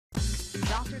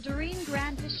Dr. Doreen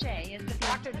Grand-Pichet is the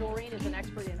Dr. Doreen is an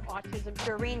expert in autism.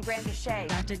 Doreen Grand-Pichet.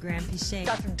 Dr. Grand-Pichet.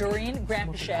 Dr. Doreen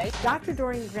Grand-Pichet. Dr.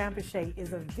 Doreen Grand-Pichet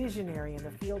is a visionary in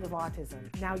the field of autism.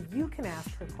 Now you can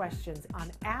ask her questions on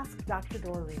Ask Dr.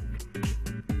 Doreen.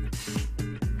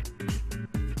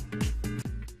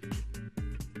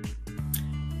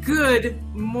 Good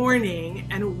morning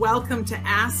and welcome to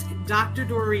Ask Dr.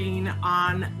 Doreen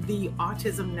on the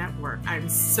Autism Network. I'm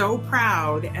so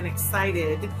proud and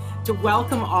excited to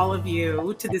welcome all of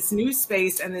you to this new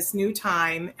space and this new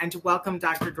time, and to welcome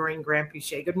Dr. Doreen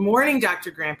Grand-Pichet. Good morning, Dr.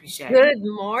 Grand-Pichet. Good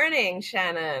morning,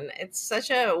 Shannon. It's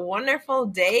such a wonderful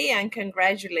day and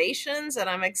congratulations, and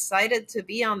I'm excited to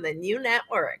be on the new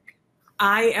network.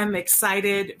 I am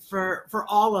excited for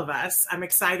all of us. I'm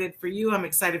excited for you. I'm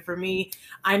excited for me.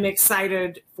 I'm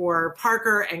excited for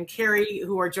Parker and Carrie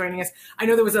who are joining us. I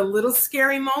know there was a little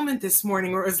scary moment this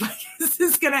morning where it was like, is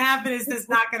this going to happen? Is this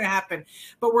not going to happen?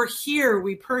 But we're here.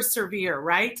 We persevere,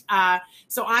 right?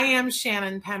 So I am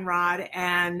Shannon Penrod,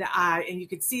 and you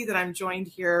can see that I'm joined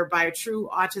here by a true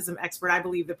autism expert. I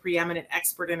believe the preeminent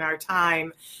expert in our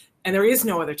time. And there is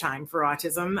no other time for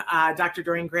autism. Dr.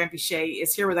 Doreen Grand-Pichet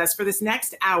is here with us for this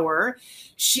next hour.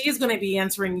 She is going to be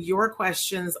answering your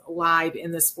questions live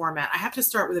in this format. I have to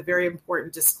start with a very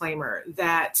important disclaimer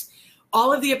that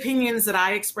all of the opinions that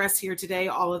I express here today,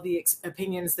 all of the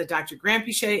opinions that Dr.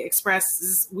 Grand-Pichet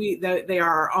expresses, they are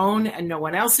our own and no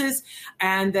one else's.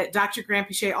 And that Dr.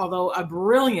 Grand-Pichet, although a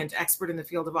brilliant expert in the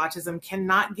field of autism,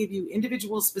 cannot give you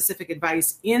individual specific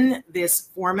advice in this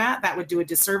format. That would do a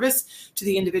disservice to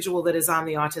the individual that is on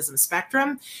the autism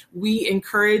spectrum. We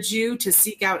encourage you to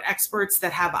seek out experts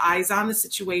that have eyes on the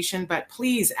situation, but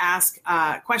please ask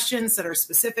questions that are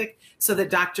specific so that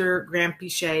Dr.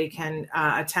 Grand-Pichet can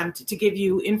attempt to give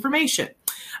you information.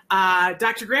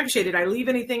 Dr. Grand-Pichet, did I leave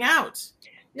anything out?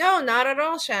 No, not at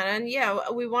all, Shannon. Yeah,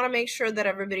 we want to make sure that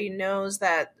everybody knows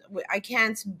that I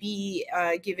can't be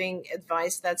giving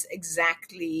advice that's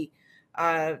exactly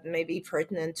maybe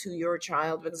pertinent to your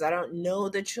child, because I don't know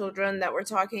the children that we're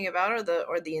talking about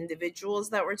or the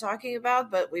individuals that we're talking about,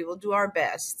 but we will do our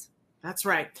best. That's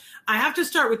right. I have to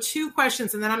start with two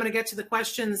questions, and then I'm going to get to the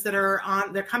questions that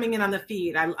they're coming in on the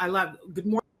feed. I love good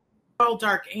morning,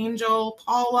 Dark Angel,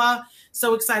 Paula.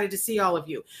 So excited to see all of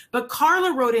you. But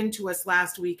Carla wrote into us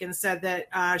last week and said that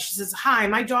she says, hi,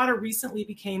 my daughter recently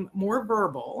became more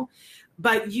verbal,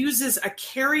 but uses a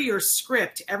carrier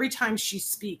script every time she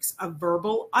speaks a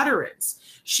verbal utterance.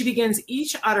 She begins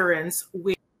each utterance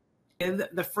with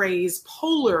the phrase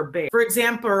polar bear. For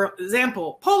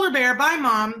example, polar bear, bye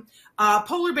mom.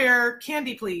 Polar bear,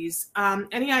 candy please.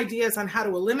 Any ideas on how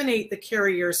to eliminate the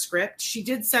carrier script? She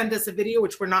did send us a video,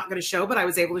 which we're not going to show, but I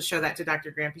was able to show that to Dr.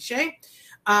 Grand-Pichet.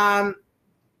 And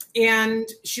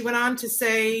she went on to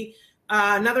say,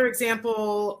 another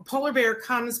example, polar bear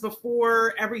comes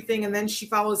before everything, and then she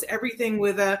follows everything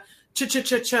with a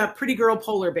cha-cha-cha-cha, pretty girl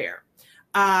polar bear.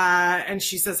 And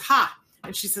she says, ha.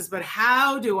 And she says, but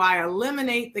how do I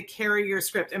eliminate the carrier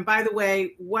script? And by the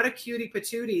way, what a cutie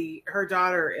patootie her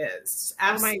daughter is.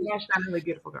 Absolutely, oh my gosh, absolutely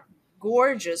beautiful girl.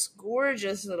 Gorgeous,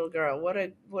 gorgeous little girl. What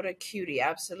a cutie.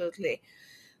 Absolutely.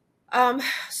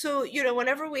 So,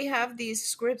 whenever we have these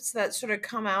scripts that sort of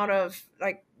come out of,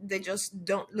 like, they just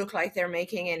don't look like they're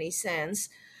making any sense.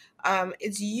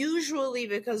 It's usually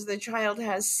because the child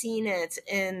has seen it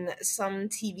in some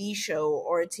TV show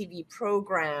or a TV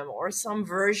program or some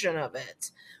version of it,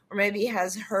 or maybe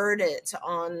has heard it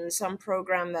on some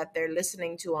program that they're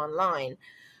listening to online.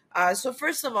 So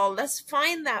first of all, let's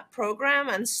find that program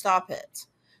and stop it.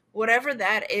 Whatever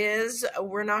that is,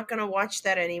 we're not going to watch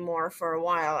that anymore for a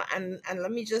while. And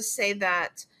let me just say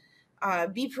that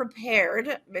be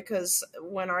prepared, because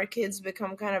when our kids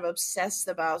become kind of obsessed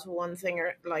about one thing,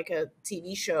 or like a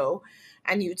TV show,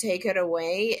 and you take it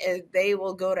away, they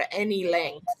will go to any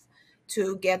length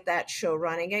to get that show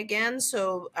running again.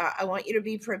 So I want you to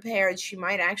be prepared. She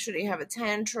might actually have a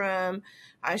tantrum.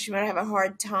 She might have a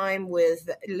hard time with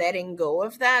letting go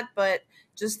of that, but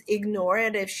just ignore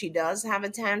it if she does have a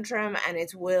tantrum, and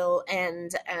it will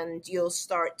end, and you'll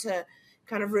start to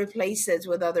kind of replace it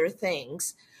with other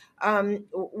things.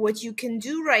 What you can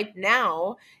do right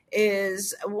now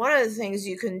is, one of the things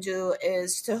you can do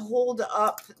is to hold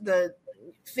up the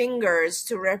fingers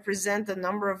to represent the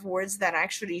number of words that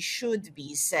actually should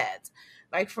be said.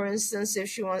 Like, for instance, if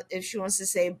she wants to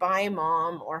say bye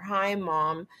mom or hi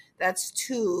mom, that's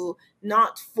 2,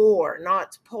 not 4,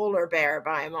 not polar bear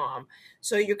bye mom.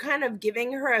 So you're kind of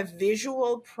giving her a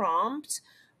visual prompt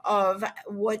of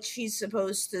what she's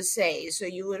supposed to say. So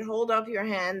you would hold up your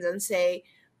hand and say,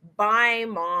 bye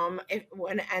mom,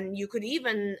 and you could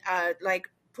even like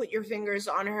put your fingers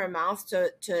on her mouth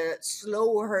to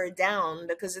slow her down,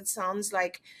 because it sounds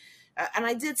like, and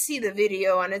I did see the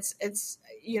video, and it's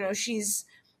she's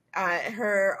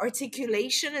her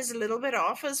articulation is a little bit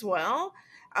off as well,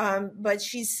 but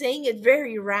she's saying it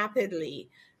very rapidly.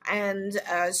 And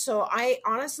so I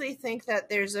honestly think that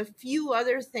there's a few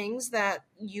other things that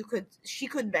she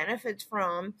could benefit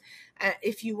from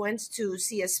if you went to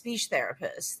see a speech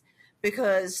therapist,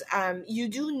 because you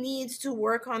do need to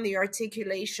work on the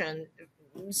articulation,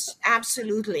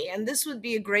 absolutely. And this would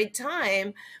be a great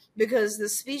time, because the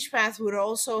speech path would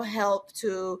also help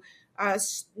to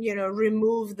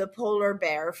remove the polar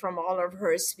bear from all of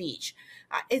her speech.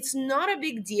 It's not a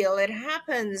big deal. It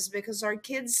happens because our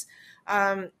kids,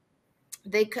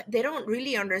 they don't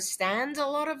really understand a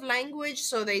lot of language,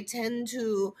 so they tend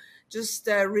to just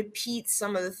repeat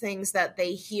some of the things that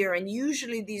they hear. And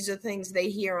usually these are things they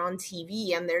hear on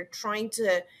TV, and they're trying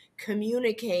to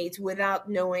communicate without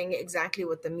knowing exactly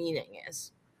what the meaning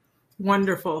is.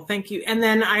 Wonderful. Thank you. And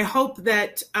then I hope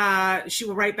that she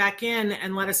will write back in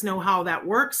and let us know how that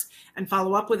works, and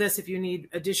follow up with us if you need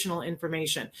additional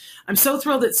information. I'm so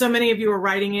thrilled that so many of you are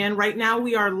writing in. Right now,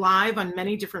 we are live on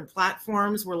many different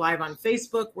platforms. We're live on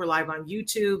Facebook, we're live on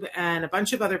YouTube, and a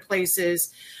bunch of other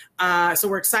places. So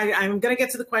we're excited. I'm going to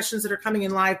get to the questions that are coming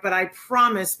in live, but I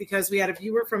promise, because we had a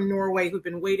viewer from Norway who'd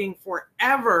been waiting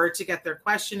forever to get their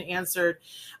question answered.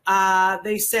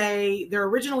 They say they're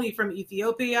originally from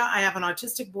Ethiopia. I have an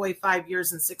autistic boy, 5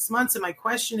 years and 6 months. And my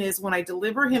question is, when I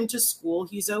deliver him to school,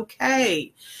 he's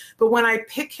okay. But when I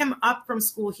pick him up from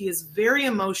school, he is very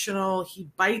emotional. He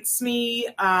bites me.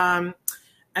 And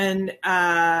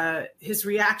his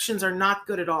reactions are not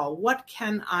good at all. What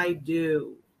can I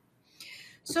do?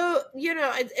 So,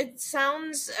 it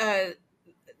sounds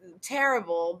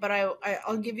terrible, but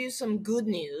I'll give you some good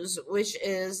news, which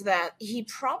is that he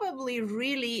probably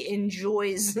really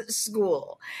enjoys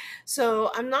school.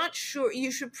 So I'm not sure.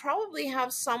 You should probably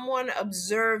have someone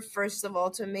observe, first of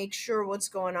all, to make sure what's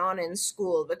going on in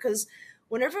school, because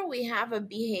whenever we have a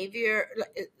behavior,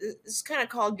 it's kind of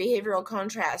called behavioral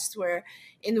contrast, where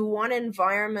in one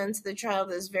environment the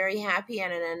child is very happy,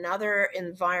 and in another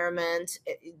environment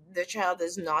the child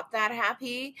is not that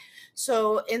happy.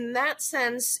 So in that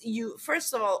sense, you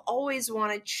first of all always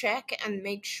want to check and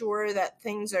make sure that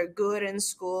things are good in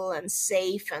school and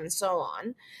safe and so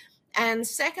on. And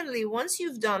secondly, once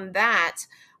you've done that,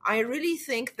 I really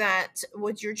think that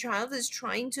what your child is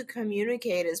trying to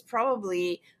communicate is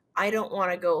probably, I don't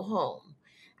want to go home.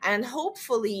 And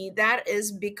hopefully that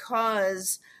is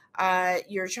because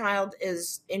your child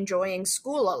is enjoying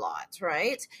school a lot,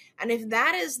 right? And if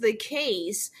that is the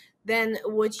case, then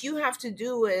what you have to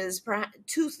do is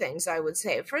two things, I would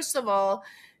say. First of all,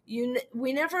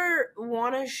 we never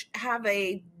want to have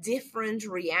a different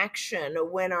reaction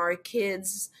when our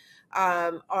kids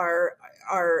are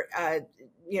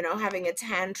having a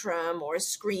tantrum or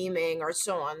screaming or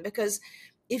so on, because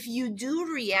if you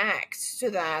do react to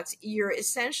that, you're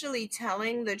essentially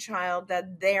telling the child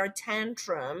that their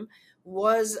tantrum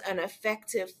was an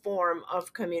effective form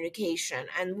of communication.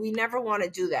 And we never want to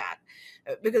do that,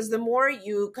 because the more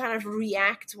you kind of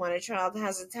react when a child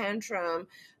has a tantrum,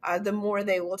 the more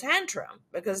they will tantrum,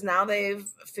 because now they've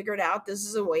figured out this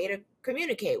is a way to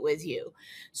communicate with you.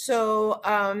 So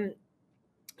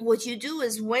what you do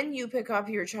is, when you pick up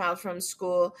your child from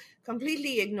school,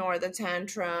 completely ignore the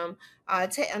tantrum,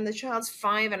 and the child's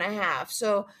 5.5.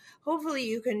 So hopefully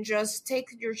you can just take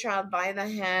your child by the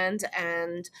hand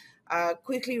and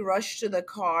quickly rush to the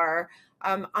car.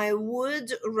 I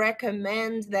would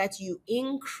recommend that you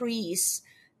increase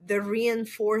the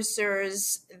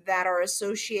reinforcers that are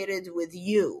associated with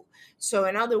you. So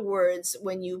in other words,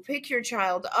 when you pick your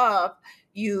child up,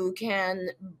 you can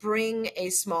bring a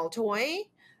small toy,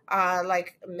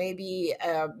 like maybe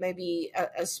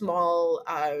a small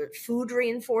food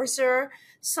reinforcer,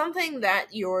 something that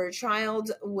your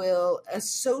child will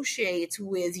associate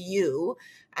with you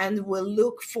and will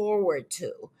look forward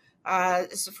to.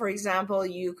 So for example,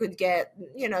 you could get,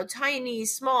 tiny,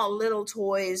 small little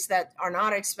toys that are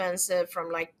not expensive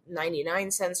from like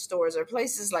 99-cent stores or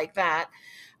places like that.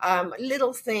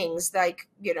 Little things like,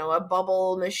 a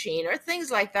bubble machine or things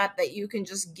like that you can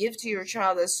just give to your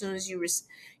child as soon as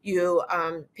you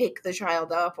pick the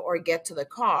child up or get to the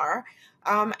car.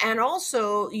 And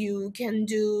also you can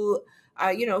do,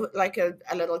 like a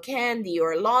little candy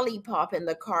or a lollipop in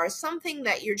the car, something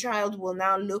that your child will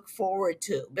now look forward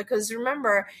to. Because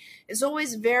remember, it's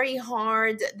always very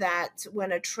hard that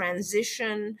when a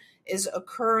transition is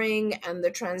occurring and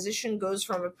the transition goes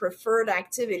from a preferred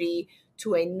activity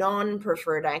to a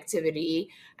non-preferred activity.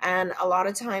 And a lot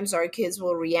of times our kids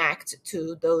will react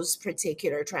to those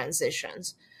particular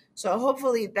transitions. So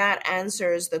hopefully that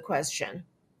answers the question.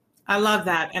 I love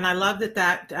that. And I love that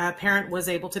that parent was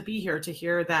able to be here to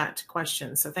hear that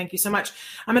question. So thank you so much.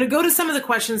 I'm going to go to some of the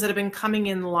questions that have been coming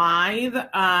in live.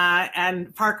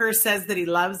 And Parker says that he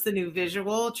loves the new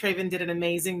visual. Traven did an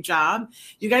amazing job.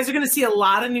 You guys are going to see a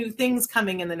lot of new things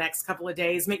coming in the next couple of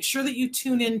days. Make sure that you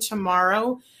tune in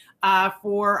tomorrow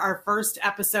for our first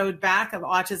episode back of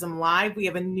Autism Live. We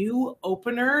have a new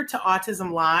opener to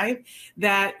Autism Live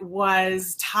that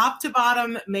was top to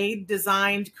bottom made,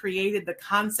 designed, created, the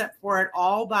concept for it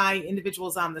all by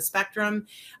individuals on the spectrum,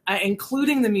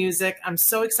 including the music. I'm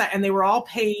so excited. And they were all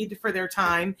paid for their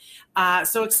time.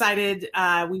 So excited.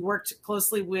 We worked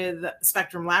closely with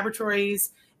Spectrum Laboratories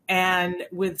and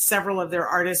with several of their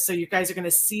artists. So you guys are going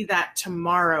to see that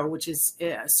tomorrow, which is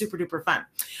super duper fun.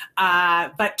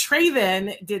 But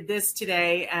Traven did this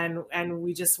today, and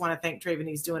we just want to thank Traven.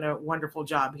 He's doing a wonderful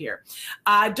job here.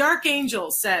 Dark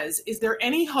Angel says, is there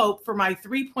any hope for my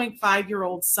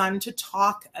 3.5-year-old son to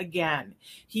talk again?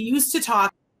 He used to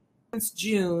talk since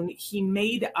June. He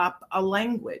made up a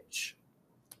language.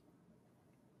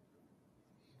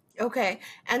 Okay.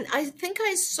 And I think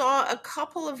I saw a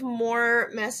couple of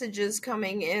more messages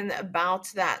coming in about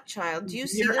that child. Do you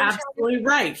see You're them? absolutely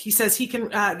right. He says he can,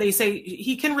 they say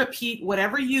he can repeat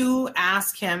whatever you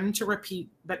ask him to repeat,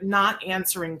 but not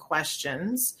answering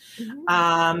questions.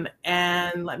 Mm-hmm.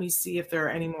 And let me see if there are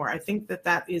any more. I think that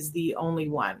that is the only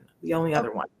one, the only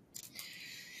other one.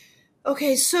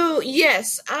 Okay. So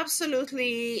yes,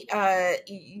 absolutely.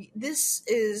 This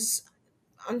is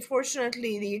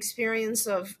unfortunately the experience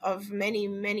of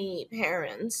many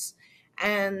parents,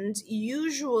 and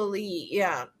usually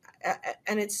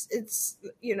and it's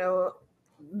you know,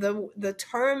 the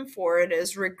term for it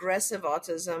is regressive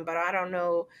autism, but I don't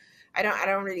know, I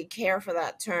don't really care for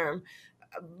that term.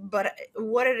 But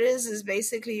what it is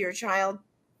basically your child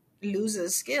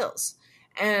loses skills,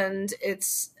 and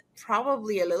it's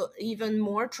probably a little even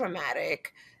more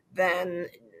traumatic than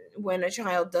when a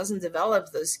child doesn't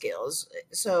develop those skills.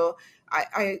 So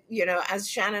I, you know, as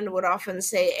Shannon would often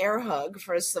say, air hug,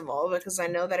 first of all, because I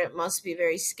know that it must be a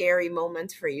very scary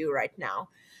moment for you right now.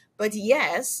 But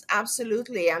yes,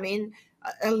 absolutely. I mean,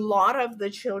 a lot of the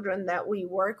children that we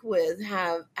work with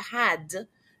have had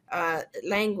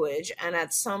language and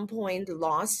at some point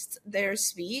lost their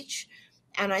speech.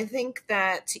 And I think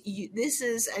that this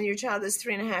is, and your child is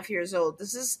 3.5 years old,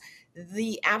 this is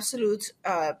the absolute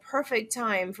perfect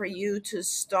time for you to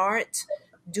start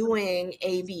doing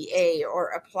ABA, or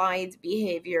applied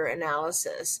behavior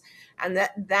analysis. And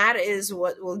that is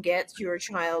what will get your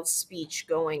child's speech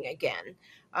going again.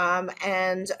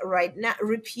 And right now,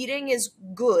 repeating is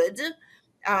good.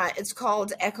 It's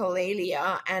called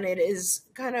echolalia, and it is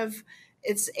kind of,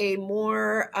 it's a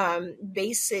more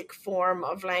basic form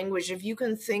of language. If you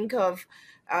can think of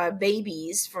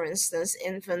babies, for instance,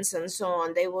 infants and so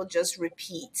on, they will just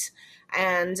repeat.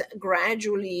 And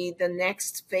gradually the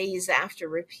next phase after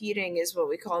repeating is what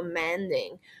we call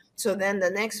manding. So then the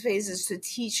next phase is to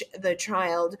teach the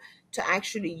child to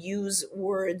actually use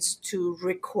words to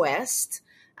request.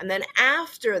 And then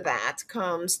after that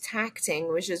comes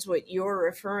tacting, which is what you're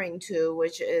referring to,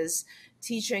 which is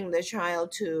teaching the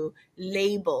child to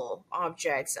label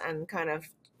objects and kind of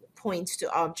point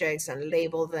to objects and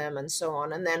label them and so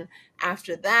on. And then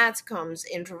after that comes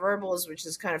intraverbals, which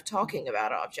is kind of talking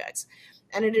about objects.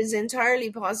 And it is entirely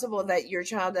possible that your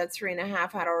child at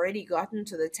 3.5 had already gotten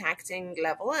to the tacting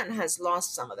level and has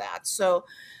lost some of that. So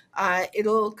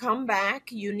it'll come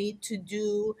back. You need to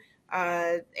do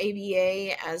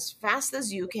ABA as fast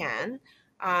as you can.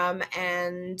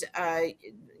 And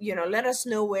you know, let us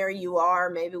know where you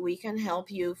are. Maybe we can help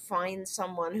you find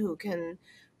someone who can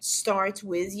start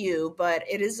with you. But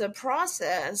it is a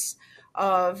process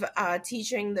of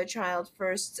teaching the child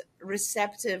first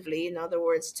receptively, in other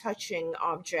words, touching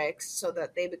objects so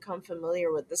that they become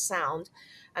familiar with the sound,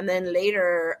 and then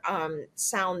later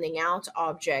sounding out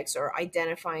objects or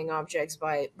identifying objects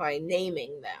by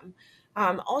naming them.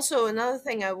 Also, another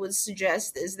thing I would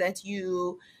suggest is that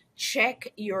you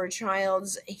check your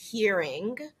child's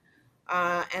hearing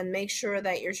and make sure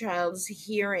that your child's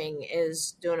hearing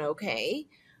is doing okay.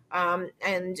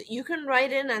 And you can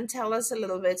write in and tell us a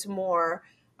little bit more.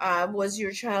 Was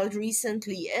your child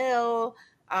recently ill?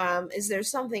 Is there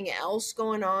something else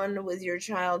going on with your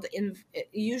child?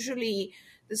 Usually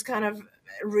this kind of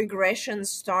regression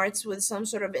starts with some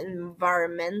sort of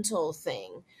environmental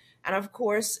thing. And of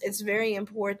course, it's very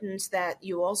important that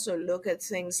you also look at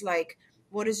things like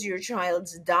what is your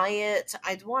child's diet?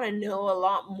 I'd want to know a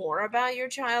lot more about your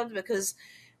child, because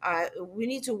we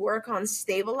need to work on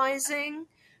stabilizing,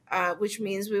 which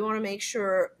means we want to make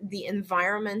sure the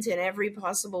environment in every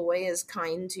possible way is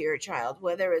kind to your child,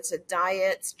 whether it's a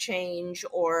diet change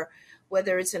or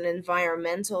whether it's an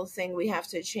environmental thing we have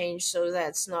to change so that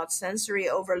it's not sensory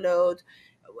overload.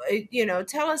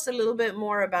 Tell us a little bit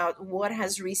more about what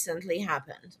has recently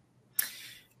happened.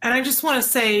 And I just want to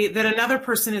say that another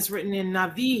person has written in,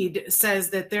 Navid says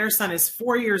that their son is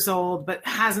 4 years old, but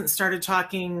hasn't started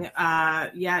talking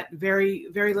yet, very,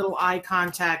 very little eye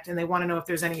contact, and they want to know if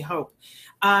there's any hope.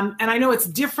 And I know it's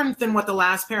different than what the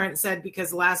last parent said,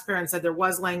 because the last parent said there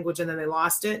was language and then they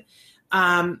lost it.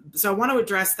 So I want to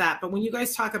address that. But when you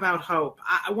guys talk about hope,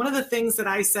 one of the things that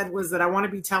I said was that I want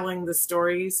to be telling the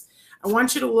stories. I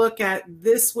want you to look at,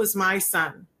 this was my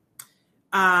son.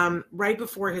 Right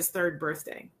before his 3rd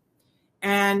birthday.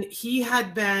 And he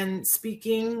had been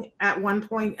speaking at one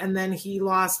point, and then he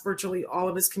lost virtually all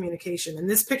of his communication. And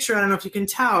this picture, I don't know if you can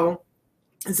tell,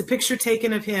 is a picture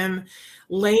taken of him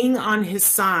laying on his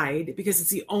side, because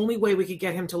it's the only way we could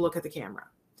get him to look at the camera,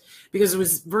 because there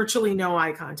was virtually no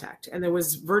eye contact and there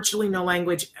was virtually no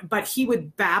language, but he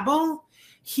would babble.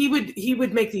 He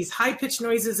would make these high pitched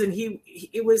noises, and he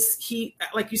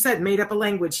like you said, made up a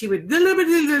language. He would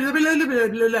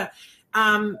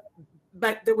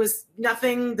but there was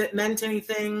nothing that meant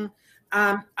anything.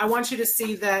 I want you to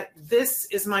see that this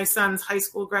is my son's high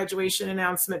school graduation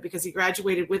announcement, because he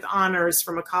graduated with honors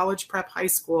from a college prep high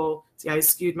school. See, I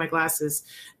skewed my glasses,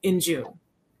 in June.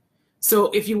 So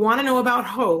if you want to know about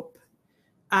hope,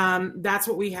 that's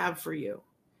what we have for you.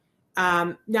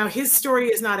 Now, his story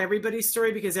is not everybody's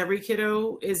story, because every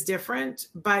kiddo is different,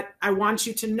 but I want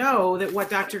you to know that what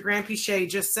Dr. Granpeesheh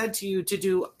just said to you, to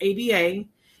do ABA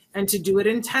and to do it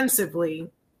intensively,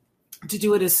 to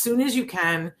do it as soon as you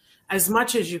can, as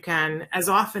much as you can, as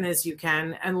often as you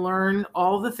can, and learn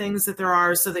all the things that there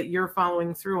are so that you're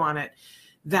following through on it.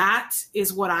 That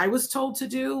is what I was told to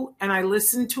do, and I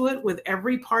listened to it with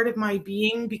every part of my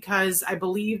being, because I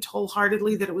believed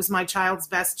wholeheartedly that it was my child's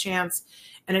best chance.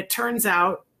 And it turns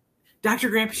out Dr.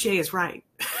 Granpeesheh is right.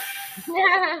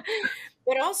 Yeah.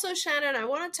 But also, Shannon, I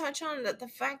want to touch on the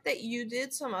fact that you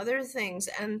did some other things,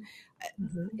 and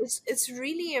it's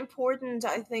really important,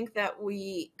 I think, that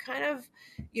we kind of,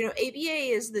 ABA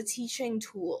is the teaching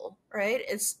tool, right?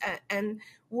 And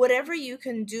whatever you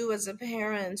can do as a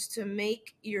parent to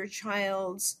make your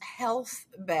child's health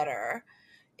better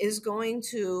is going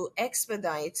to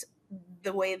expedite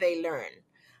the way they learn.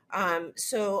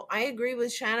 So I agree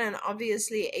with Shannon.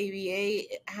 Obviously,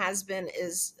 ABA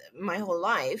is my whole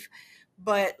life.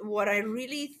 But what I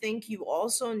really think you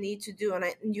also need to do, and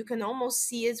you can almost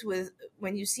see it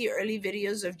when you see early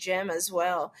videos of Jem as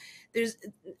well, there's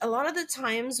a lot of the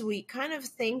times we kind of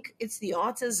think it's the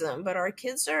autism, but our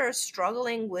kids are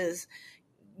struggling with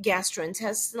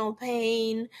gastrointestinal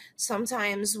pain,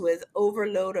 sometimes with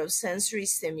overload of sensory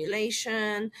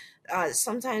stimulation.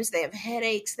 Sometimes they have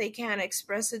headaches, they can't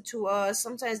express it to us.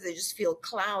 Sometimes they just feel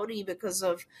cloudy because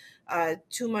of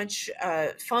too much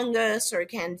fungus or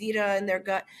candida in their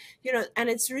gut, and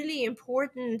it's really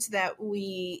important that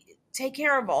we take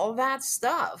care of all that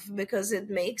stuff, because it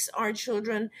makes our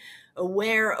children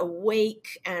aware,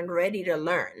 awake, and ready to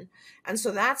learn. And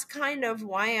so that's kind of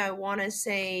why I want to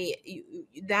say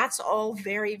that's all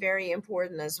very, very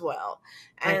important as well.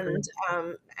 And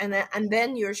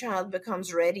then your child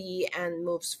becomes ready and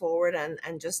moves forward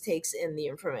and just takes in the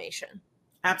information.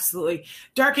 Absolutely.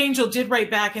 Dark Angel did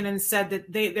write back in and said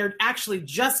that they're actually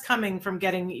just coming from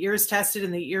getting the ears tested,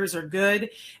 and the ears are good,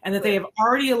 and that they have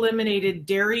already eliminated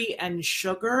dairy and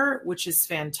sugar, which is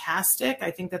fantastic.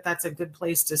 I think that that's a good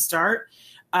place to start.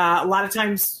 A lot of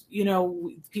times,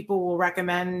 people will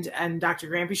recommend, and Dr.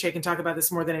 Granpeesheh can talk about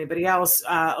this more than anybody else,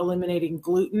 eliminating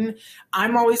gluten.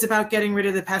 I'm always about getting rid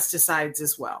of the pesticides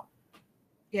as well.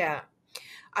 Yeah,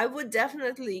 I would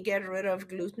definitely get rid of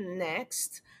gluten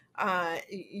next.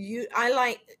 I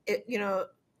like it,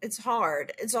 it's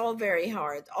hard. It's all very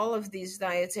hard. All of these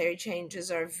dietary changes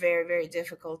are very, very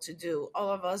difficult to do. All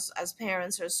of us as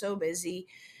parents are so busy,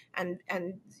 and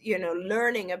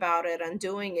learning about it and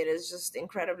doing it is just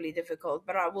incredibly difficult.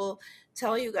 But I will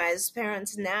tell you guys,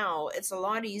 parents, now it's a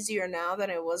lot easier now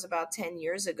than it was about 10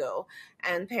 years ago.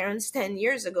 And parents 10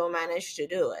 years ago managed to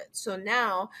do it. So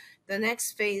now the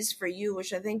next phase for you,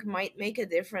 which I think might make a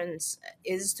difference,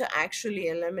 is to actually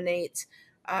eliminate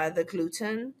the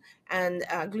gluten. And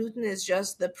gluten is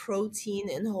just the protein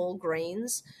in whole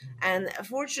grains. And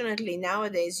fortunately,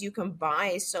 nowadays, you can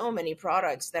buy so many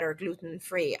products that are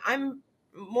gluten-free. I'm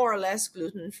more or less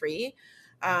gluten-free.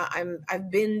 I've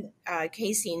been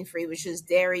casein free, which is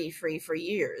dairy free, for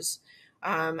years.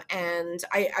 And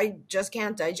I just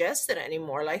can't digest it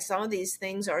anymore. Like, some of these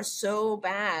things are so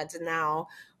bad now.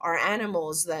 Our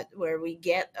animals that where we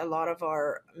get a lot of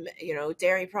our,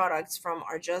 dairy products from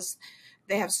are just,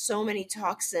 they have so many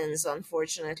toxins,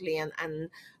 unfortunately, and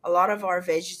a lot of our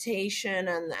vegetation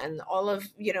and all of,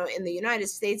 in the United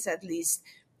States at least,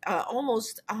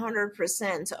 almost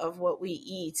 100% of what we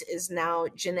eat is now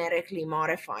genetically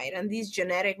modified. And these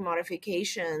genetic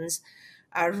modifications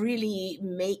really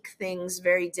make things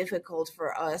very difficult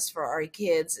for us, for our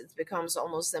kids. It becomes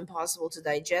almost impossible to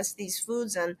digest these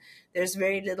foods, and there's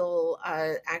very little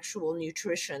actual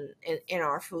nutrition in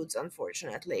our foods,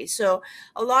 unfortunately. So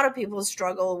a lot of people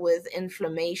struggle with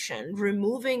inflammation,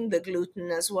 removing the gluten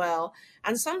as well.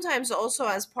 And sometimes also,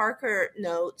 as Parker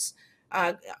notes,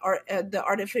 the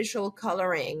artificial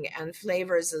coloring and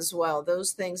flavors as well.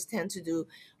 Those things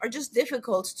are just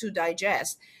difficult to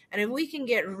digest. And if we can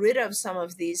get rid of some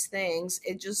of these things,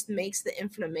 it just makes the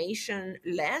inflammation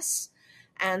less.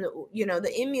 And,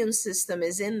 the immune system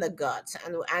is in the gut.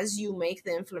 And as you make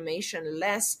the inflammation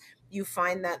less, you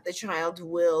find that the child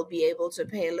will be able to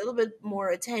pay a little bit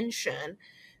more attention.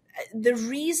 The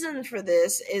reason for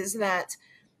this is that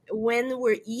when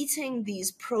we're eating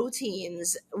these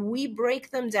proteins, we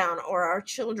break them down, or our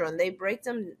children, they break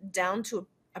them down to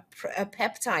a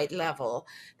peptide level.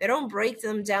 They don't break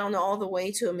them down all the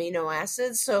way to amino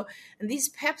acids. So, and these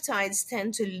peptides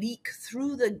tend to leak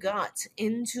through the gut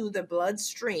into the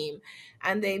bloodstream,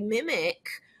 and they mimic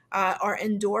are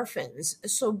endorphins.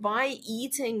 So by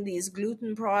eating these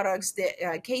gluten products,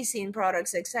 casein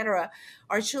products, etc.,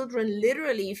 our children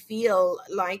literally feel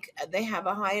like they have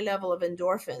a high level of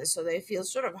endorphins. So they feel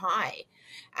sort of high.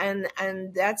 And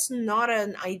that's not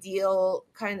an ideal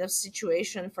kind of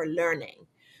situation for learning.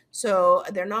 So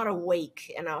they're not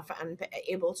awake enough and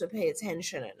able to pay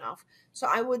attention enough. So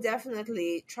I would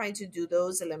definitely try to do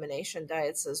those elimination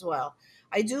diets as well.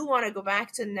 I do want to go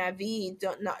back to Naveed.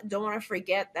 Don't want to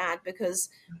forget that, because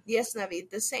yes, Naveed,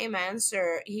 the same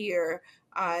answer here.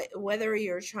 Whether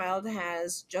your child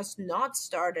has just not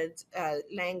started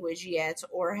language yet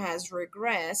or has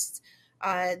regressed,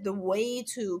 the way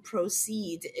to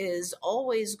proceed is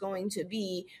always going to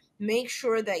be make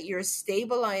sure that you're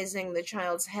stabilizing the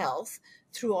child's health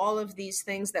through all of these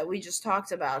things that we just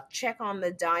talked about. Check on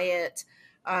the diet,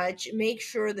 make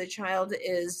sure the child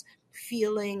is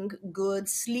feeling good,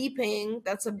 sleeping.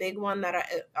 That's a big one that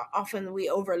often we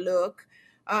overlook.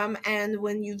 And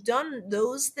when you've done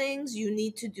those things, you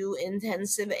need to do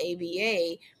intensive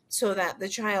ABA so that the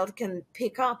child can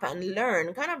pick up and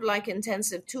learn, kind of like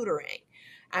intensive tutoring.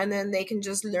 And then they can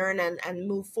just learn and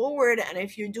move forward. And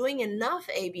if you're doing enough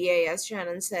ABA, as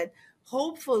Shannon said,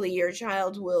 hopefully your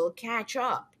child will catch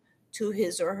up to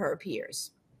his or her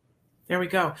peers. There we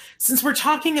go. Since we're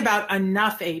talking about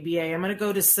enough ABA, I'm going to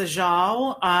go to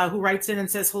Sajal, who writes in and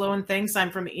says, hello and thanks.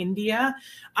 I'm from India.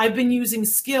 I've been using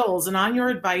Skills and on your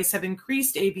advice have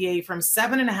increased ABA from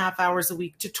 7.5 hours a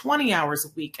week to 20 hours a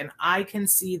week. And I can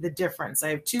see the difference. I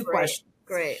have two questions.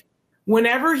 Great.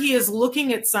 Whenever he is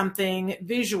looking at something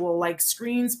visual, like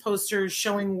screens, posters,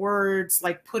 showing words,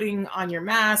 like putting on your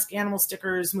mask, animal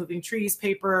stickers, moving trees,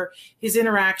 paper, his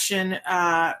interaction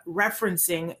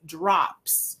referencing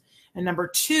drops. And number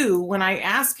two, when I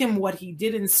ask him what he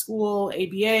did in school,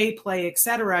 ABA, play,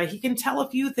 etc., he can tell a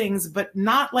few things, but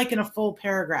not like in a full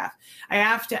paragraph. I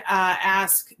have to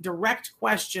ask direct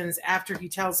questions after he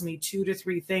tells me 2 to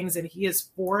 3 things, and he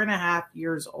is 4.5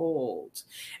 years old.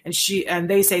 And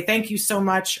they say, thank you so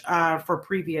much for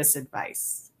previous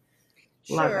advice.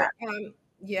 Love Sure. that.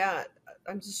 Yeah.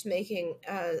 I'm just making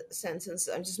I'm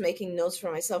just making notes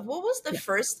for myself. What was the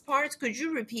first part? Could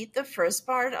you repeat the first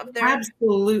part of there?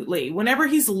 Absolutely. Whenever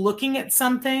he's looking at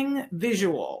something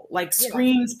visual, like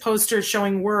screens, posters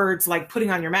showing words, like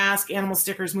putting on your mask, animal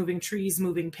stickers, moving trees,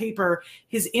 moving paper,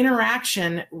 his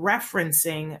interaction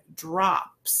referencing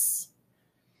drops,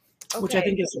 which I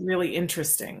think is really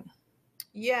interesting.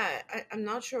 Yeah, I'm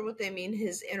not sure what they mean,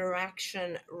 his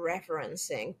interaction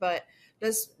referencing, but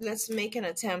let's make an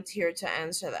attempt here to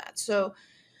answer that. So,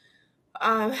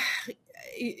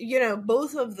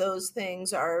 both of those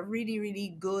things are really,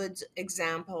 really good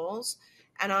examples.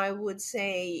 And I would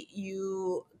say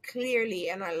you clearly,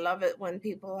 and I love it when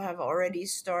people have already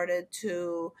started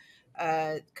to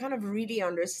kind of really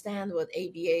understand what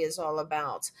ABA is all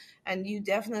about. And you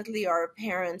definitely are a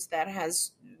parent that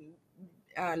has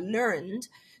learned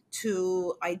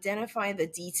to identify the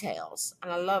details. And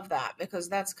I love that, because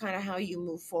that's kind of how you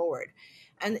move forward.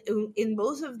 And in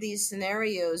both of these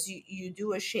scenarios, you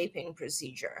do a shaping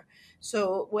procedure.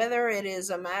 So whether it is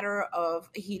a matter of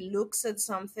he looks at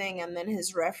something and then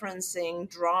his referencing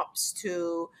drops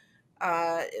to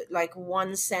like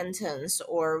one sentence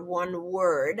or one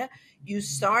word, you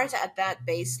start at that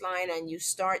baseline and you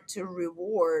start to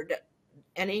reward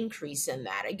an increase in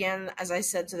that. Again, as I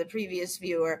said to the previous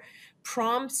viewer,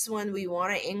 prompts when we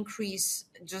want to increase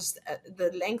just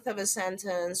the length of a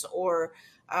sentence or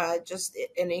just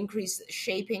an increased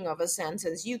shaping of a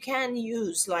sentence, you can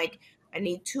use like, I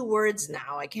need 2 words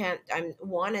now.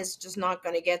 One is just not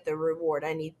going to get the reward.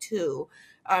 I need 2.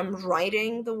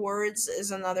 Writing the words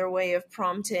is another way of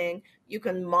prompting. You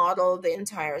can model the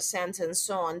entire sentence,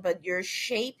 so on, but you're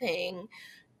shaping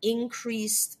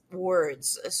increased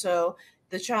words. So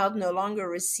the child no longer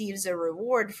receives a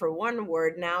reward for 1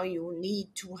 word. Now you need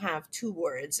to have 2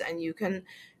 words, and you can,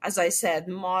 as I said,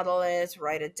 model it,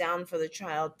 write it down for the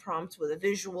child, prompt with a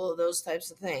visual, those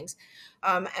types of things.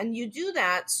 And you do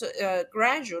that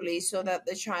gradually so that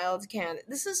the child can,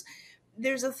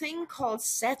 there's a thing called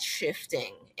set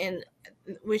shifting,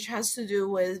 which has to do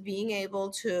with being able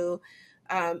to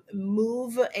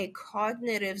move a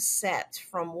cognitive set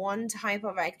from one type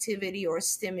of activity or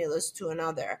stimulus to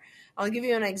another. I'll give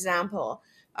you an example.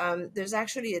 There's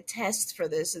actually a test for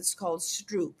this. It's called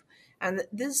Stroop. And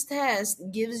this test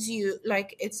gives you,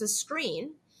 like, it's a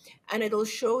screen, and it'll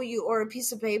show you, or a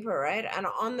piece of paper, right? And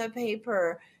on the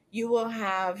paper, you will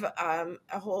have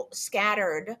a whole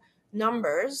scattered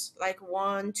numbers, like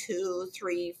 1, 2,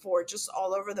 3, 4, just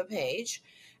all over the page.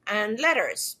 And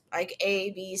letters like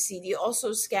A, B, C, D,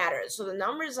 also scattered. So the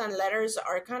numbers and letters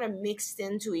are kind of mixed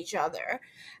into each other.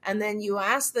 And then you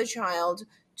ask the child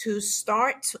to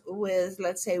start with,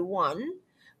 let's say, 1,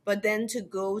 but then to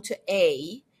go to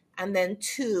A, and then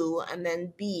 2, and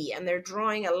then B, and they're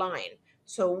drawing a line.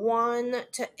 So 1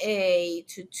 to A,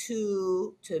 to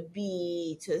 2, to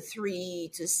B, to 3,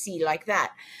 to C, like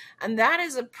that. And that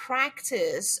is a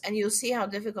practice, and you'll see how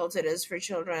difficult it is for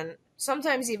children,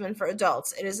 sometimes even for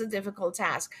adults. It is a difficult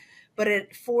task, but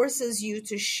it forces you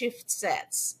to shift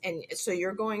sets. And so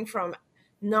you're going from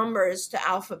numbers to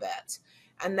alphabet,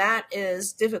 and that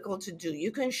is difficult to do.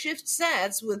 You can shift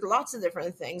sets with lots of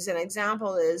different things. An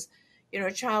example is, you know,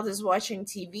 a child is watching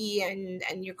TV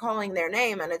and you're calling their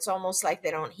name and it's almost like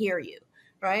they don't hear you,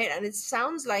 right? And it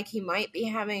sounds like he might be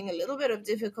having a little bit of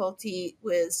difficulty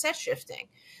with set shifting.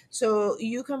 So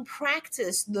you can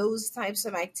practice those types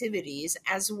of activities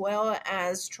as well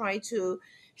as try to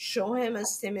show him a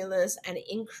stimulus and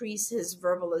increase his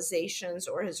verbalizations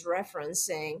or his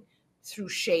referencing through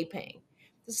shaping.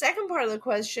 The second part of the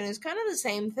question is kind of the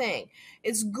same thing.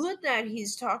 It's good that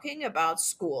he's talking about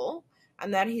school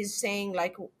and that he's saying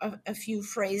like a few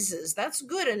phrases. That's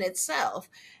good in itself.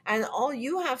 And all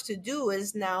you have to do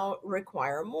is now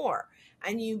require more.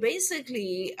 And you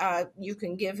basically, you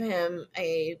can give him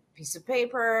a piece of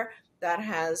paper that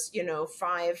has,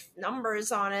 5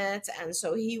 numbers on it. And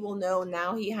so he will know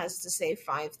now he has to say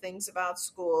 5 things about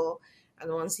school.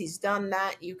 And once he's done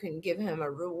that, you can give him a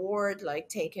reward,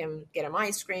 like get him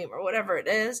ice cream or whatever it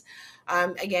is.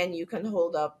 Again, you can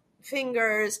hold up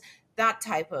fingers, that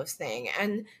type of thing.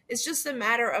 And it's just a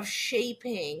matter of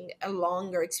shaping a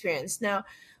longer experience. Now,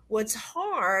 what's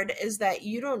hard is that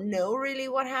you don't know really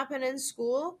what happened in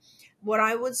school. What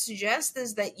I would suggest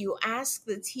is that you ask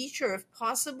the teacher, if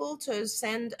possible, to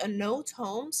send a note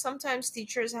home. Sometimes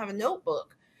teachers have a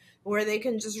notebook where they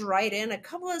can just write in a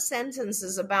couple of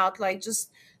sentences about like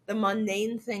just the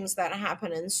mundane things that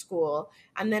happen in school.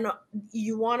 And then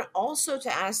you want also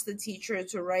to ask the teacher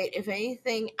to write if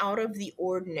anything out of the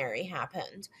ordinary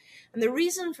happened. And the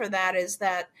reason for that is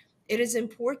that it is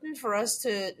important for us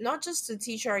to not just to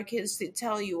teach our kids to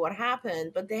tell you what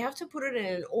happened, but they have to put it in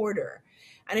an order.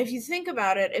 And if you think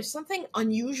about it, if something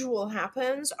unusual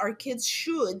happens, our kids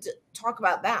should talk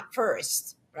about that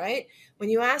first, right? When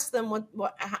you ask them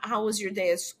how was your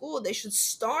day at school, they should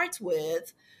start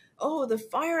with, oh, the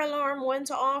fire alarm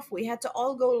went off. We had to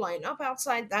all go line up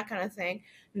outside, that kind of thing.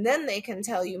 And then they can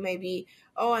tell you maybe,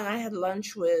 oh, and I had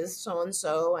lunch with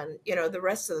so-and-so and, the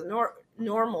rest of the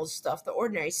normal stuff, the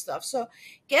ordinary stuff. So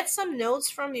get some notes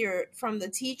from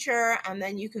the teacher, and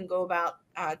then you can go about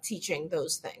teaching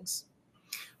those things.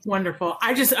 Wonderful.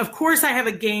 Of course, I have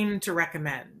a game to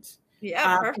recommend.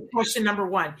 Yeah, perfect. Question number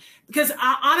 1, because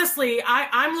honestly,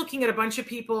 I'm looking at a bunch of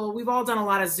people. We've all done a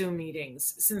lot of Zoom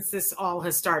meetings since this all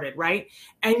has started, right?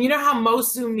 And you know how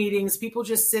most Zoom meetings, people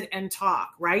just sit and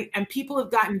talk, right? And people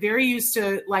have gotten very used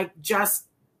to like just,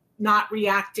 not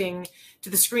reacting to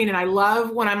the screen. And I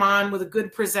love when I'm on with a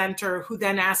good presenter who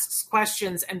then asks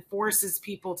questions and forces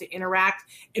people to interact.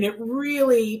 And it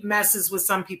really messes with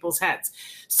some people's heads.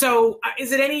 So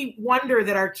is it any wonder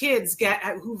that our kids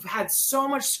who've had so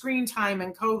much screen time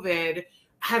in COVID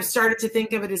have started to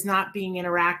think of it as not being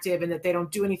interactive and that they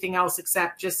don't do anything else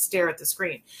except just stare at the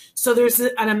screen? So there's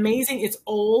an amazing, it's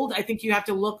old. I think you have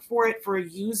to look for it for a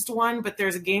used one, but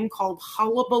there's a game called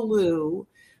Hullabaloo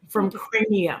from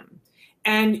Cranium.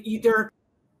 And there are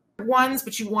ones,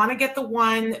 but you want to get the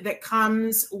one that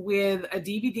comes with a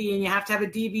DVD, and you have to have a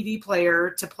DVD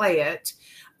player to play it.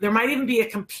 There might even be a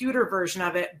computer version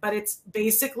of it, but it's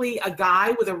basically a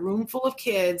guy with a room full of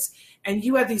kids, and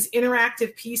you have these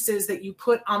interactive pieces that you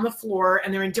put on the floor,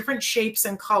 and they're in different shapes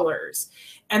and colors.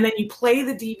 And then you play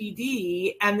the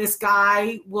DVD, and this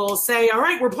guy will say, all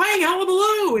right, we're playing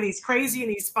Hullabaloo, and he's crazy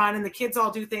and he's fun, and the kids all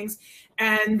do things,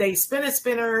 and they spin a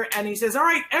spinner, and he says, all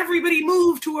right, everybody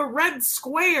move to a red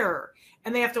square.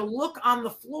 And they have to look on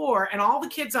the floor, and all the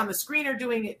kids on the screen are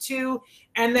doing it too.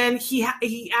 And then he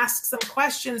asks them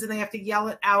questions, and they have to yell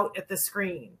it out at the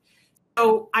screen.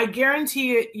 So I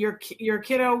guarantee you, your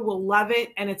kiddo will love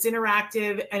it, and it's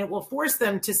interactive, and it will force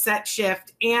them to set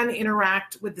shift and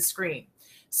interact with the screen.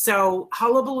 So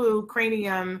Hullabaloo,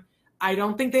 Cranium, I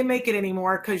don't think they make it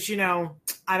anymore because,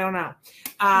 I don't know.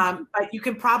 But you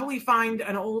can probably find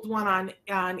an old one on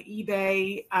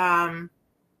eBay.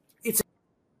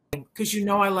 Because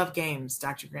I love games,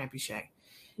 Dr. Granpeesheh.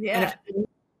 Yeah. And if you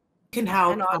can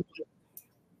help.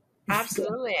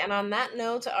 Absolutely. And on that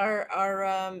note,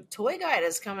 our toy guide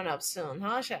is coming up soon,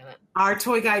 huh, Shannon? Our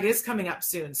toy guide is coming up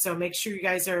soon. So make sure you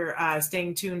guys are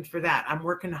staying tuned for that. I'm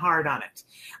working hard on it.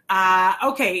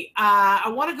 Okay. I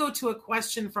want to go to a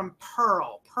question from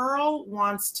Pearl. Pearl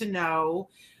wants to know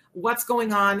what's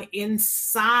going on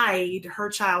inside her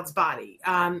child's body.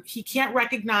 He can't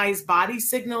recognize body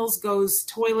signals, goes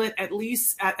toilet at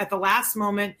least at the last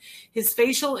moment. His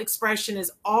facial expression is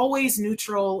always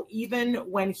neutral, even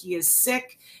when he is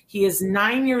sick. He is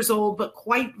 9 years old, but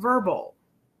quite verbal.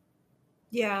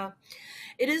 Yeah.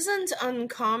 It isn't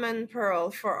uncommon,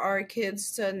 Pearl, for our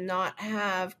kids to not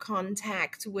have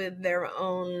contact with their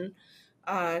own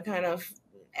kind of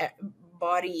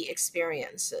body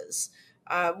experiences.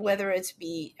 Whether it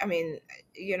be, it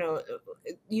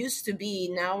used to be,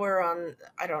 now we're on,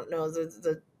 I don't know,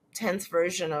 the 10th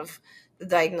version of the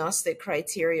diagnostic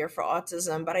criteria for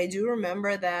autism. But I do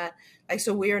remember that,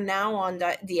 so we are now on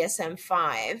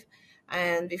DSM-5.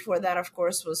 And before that, of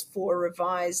course, was 4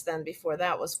 revised. Then before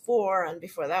that was 4. And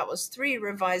before that was 3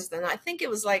 revised. And I think it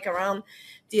was around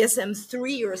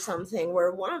DSM-3 or something,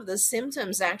 where one of the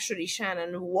symptoms actually,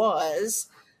 Shannon, was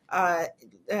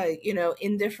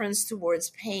indifference towards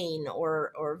pain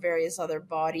or various other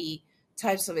body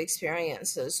types of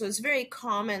experiences. So it's very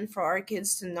common for our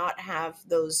kids to not have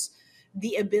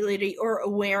the ability or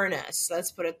awareness,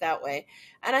 let's put it that way.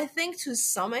 And I think to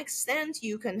some extent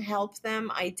you can help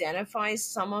them identify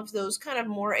some of those kind of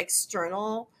more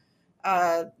external,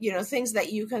 things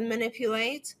that you can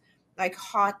manipulate, like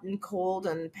hot and cold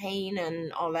and pain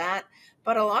and all that.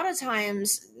 But a lot of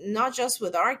times, not just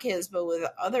with our kids, but with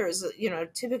others,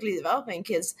 typically developing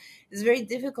kids, it's very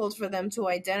difficult for them to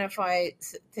identify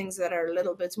things that are a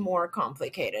little bit more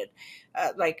complicated.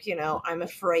 I'm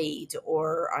afraid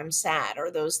or I'm sad or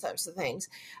those types of things.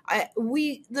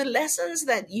 The lessons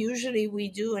that usually we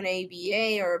do in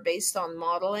ABA are based on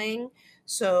modeling.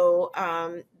 So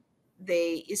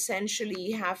they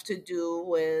essentially have to do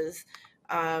with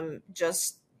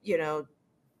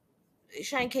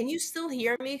Shane, can you still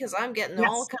hear me? Because I'm getting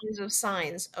all kinds of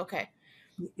signs. Okay.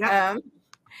 Yeah.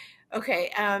 Okay.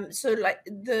 So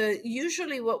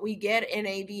usually what we get in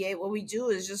ABA, what we do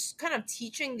is just kind of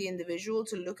teaching the individual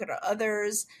to look at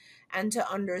others and to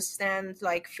understand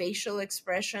facial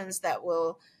expressions that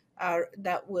will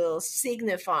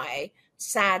signify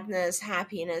sadness,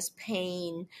 happiness,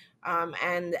 pain.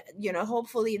 And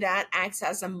hopefully that acts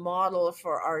as a model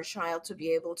for our child to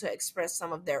be able to express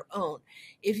some of their own.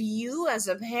 If you as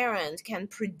a parent can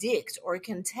predict or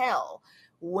can tell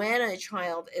when a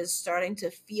child is starting to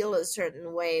feel a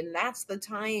certain way, and that's the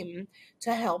time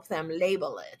to help them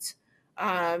label it.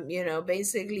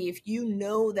 Basically, if you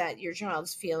know that your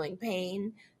child's feeling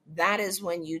pain, that is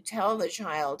when you tell the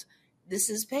child, this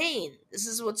is pain. This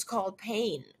is what's called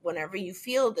pain. Whenever you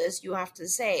feel this, you have to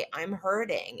say, I'm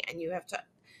hurting, and you have to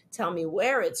tell me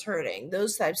where it's hurting,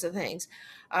 those types of things.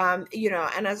 And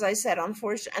as I said,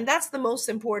 unfortunately, and that's the most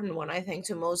important one, I think,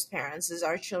 to most parents, is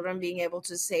our children being able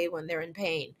to say when they're in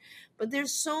pain. But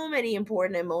there's so many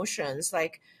important emotions,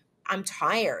 like I'm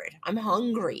tired, I'm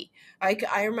hungry. Like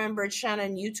I remember,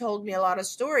 Shannon, you told me a lot of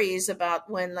stories about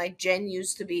when like Jen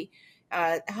used to be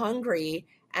hungry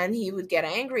and he would get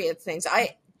angry at things.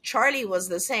 Charlie was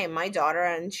the same, my daughter,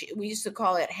 and we used to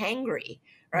call it hangry,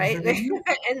 right? And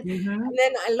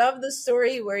then I love the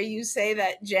story where you say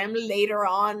that Jem later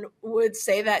on would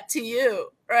say that to you,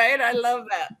 right? I love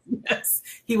that. Yes,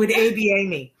 he would ABA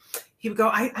me. He would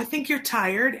go, I think you're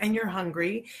tired and you're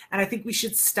hungry, and I think we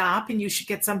should stop and you should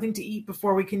get something to eat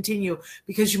before we continue,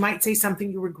 because you might say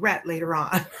something you regret later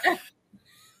on.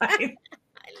 I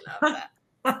love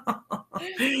that.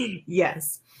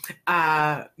 Yes.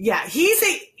 I'll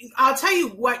tell you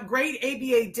what great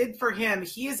ABA did for him.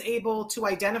 He is able to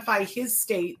identify his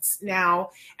states now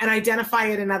and identify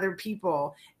it in other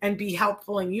people and be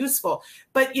helpful and useful.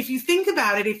 But if you think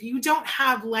about it, if you don't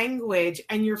have language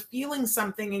and you're feeling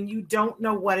something and you don't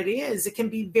know what it is, it can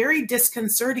be very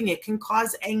disconcerting. It can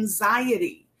cause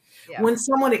anxiety. Yeah. When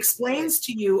someone explains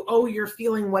to you, oh, you're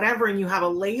feeling whatever, and you have a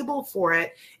label for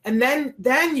it, and then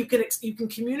you can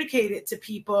communicate it to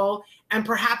people and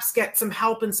perhaps get some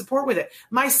help and support with it.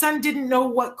 My son didn't know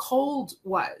what cold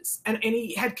was, and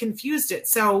he had confused it.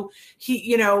 So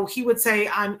he would say,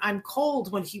 I'm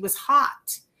cold when he was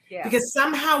hot. Yeah. Because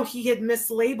somehow he had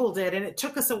mislabeled it, and it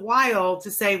took us a while to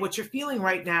say, what you're feeling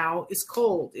right now is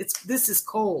cold. This is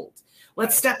cold.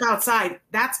 Let's step outside.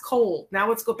 That's cold. Now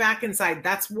let's go back inside.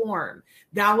 That's warm.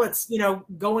 Now let's,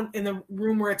 go in the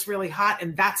room where it's really hot,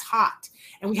 and that's hot.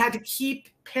 And we had to keep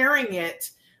pairing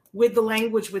it with the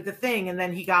language, with the thing, and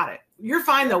then he got it. You're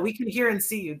fine though. We can hear and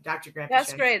see you, Dr. Grant.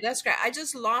 That's great. That's great. I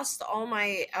just lost all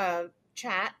my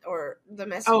chat or the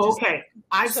messages. Oh, okay.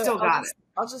 I've still got it.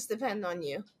 I'll just depend on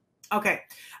you. Okay.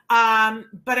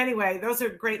 But anyway, those are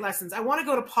great lessons. I want to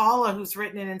go to Paula, who's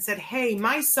written in and said, hey,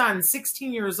 my son,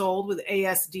 16 years old with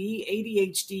ASD,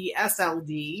 ADHD,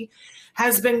 SLD,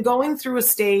 has been going through a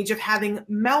stage of having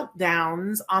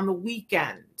meltdowns on the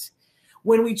weekend.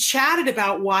 When we chatted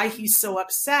about why he's so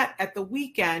upset at the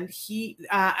weekend, he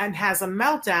and has a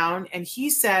meltdown, and he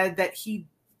said that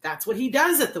that's what he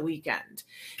does at the weekend.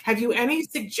 Have you any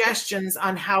suggestions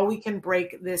on how we can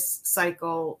break this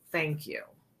cycle? Thank you.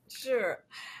 Sure.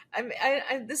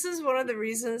 This is one of the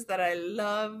reasons that I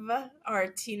love our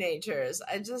teenagers.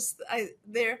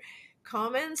 Their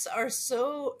comments are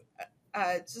so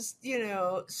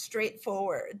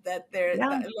straightforward that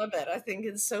I love it. I think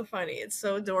it's so funny. It's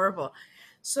so adorable.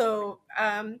 So,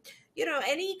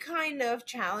 any kind of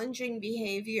challenging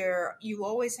behavior, you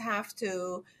always have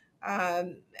to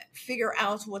figure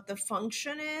out what the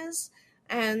function is.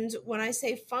 And when I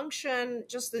say function,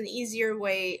 just an easier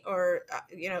way or,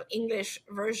 English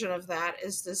version of that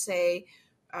is to say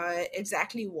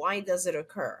exactly why does it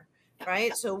occur,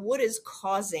 right? So what is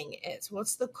causing it?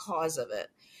 What's the cause of it?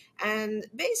 And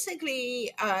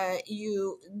basically,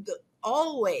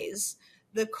 always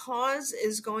the cause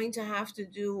is going to have to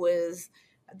do with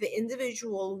the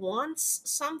individual wants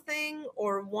something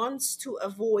or wants to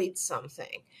avoid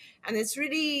something. And it's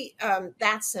really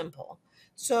that simple.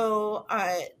 So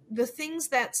the things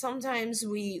that sometimes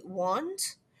we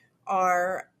want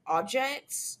are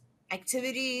objects,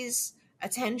 activities,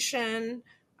 attention.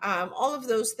 All of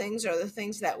those things are the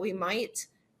things that we might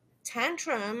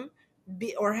tantrum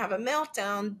or have a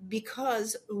meltdown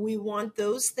because we want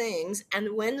those things.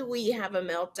 And when we have a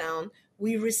meltdown,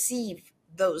 we receive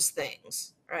those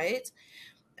things, right?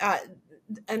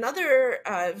 Another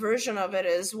version of it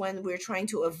is when we're trying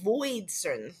to avoid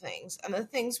certain things. And the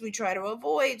things we try to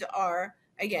avoid are,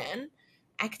 again,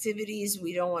 activities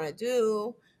we don't want to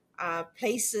do,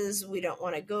 places we don't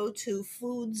want to go to,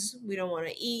 foods we don't want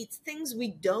to eat, things we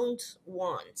don't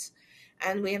want.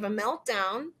 And we have a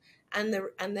meltdown, and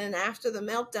then after the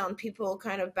meltdown, people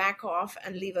kind of back off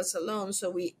and leave us alone. So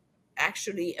we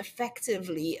actually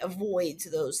effectively avoid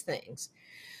those things.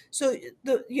 So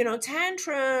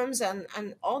tantrums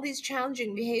and all these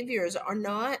challenging behaviors are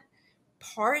not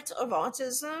part of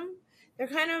autism. They're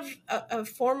kind of a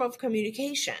form of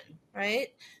communication, right?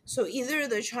 So either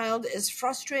the child is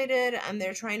frustrated and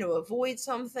they're trying to avoid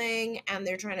something and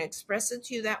they're trying to express it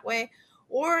to you that way,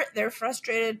 or they're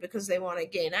frustrated because they want to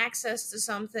gain access to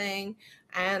something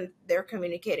and they're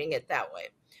communicating it that way.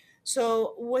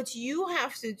 So what you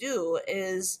have to do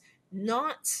is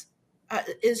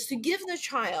to give the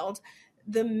child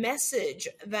the message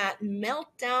that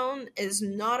meltdown is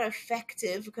not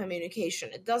effective communication.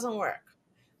 It doesn't work.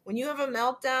 When you have a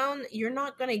meltdown, you're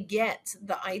not going to get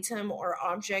the item or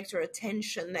object or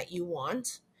attention that you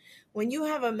want. When you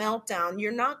have a meltdown,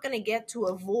 you're not going to get to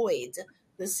avoid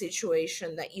the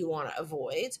situation that you want to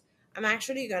avoid. I'm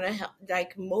actually going to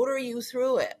motor you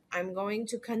through it. I'm going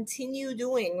to continue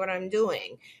doing what I'm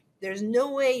doing. There's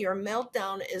no way your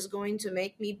meltdown is going to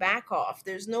make me back off.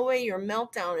 There's no way your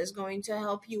meltdown is going to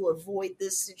help you avoid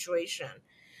this situation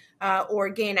or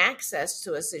gain access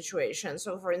to a situation.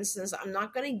 So, for instance, I'm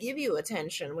not going to give you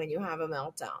attention when you have a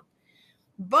meltdown,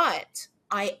 but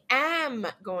I am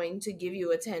going to give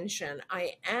you attention.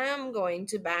 I am going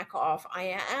to back off.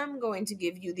 I am going to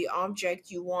give you the object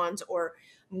you want, or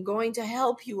I'm going to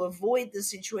help you avoid the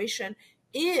situation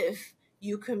if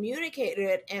you communicate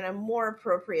it in a more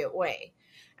appropriate way.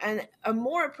 And a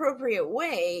more appropriate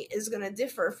way is going to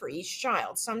differ for each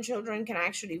child. Some children can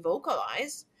actually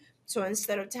vocalize. So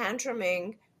instead of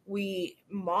tantruming, we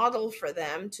model for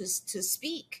them to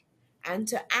speak and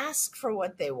to ask for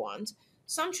what they want.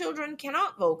 Some children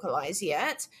cannot vocalize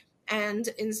yet. And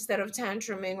instead of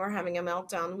tantruming or having a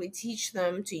meltdown, we teach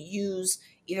them to use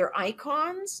either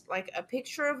icons, like a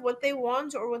picture of what they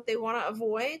want or what they want to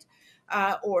avoid,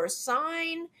 or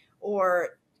sign,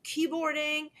 or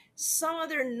keyboarding, some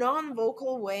other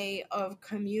non-vocal way of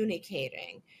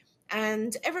communicating.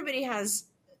 And everybody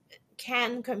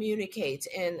can communicate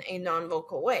in a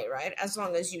non-vocal way, right? As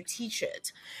long as you teach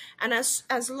it. And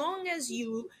as long as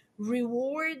you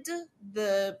reward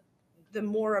the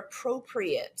more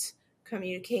appropriate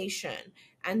communication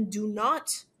and do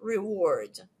not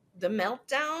reward the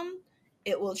meltdown,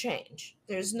 it will change.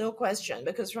 There's no question,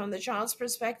 because from the child's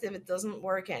perspective, it doesn't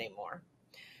work anymore.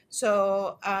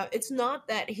 So it's not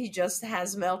that he just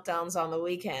has meltdowns on the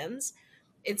weekends.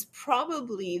 It's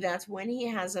probably that when he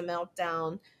has a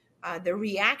meltdown, the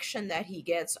reaction that he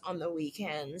gets on the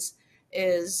weekends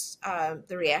is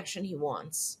the reaction he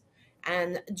wants.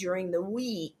 And during the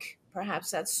week,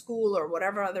 perhaps at school or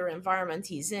whatever other environment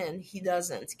he's in, he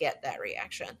doesn't get that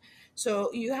reaction.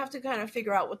 So you have to kind of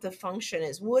figure out what the function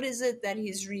is. What is it that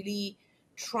he's really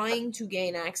trying to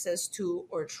gain access to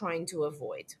or trying to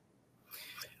avoid?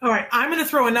 All right, I'm going to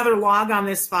throw another log on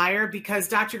this fire because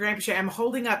Dr. Granpeesheh, I'm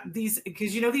holding up these,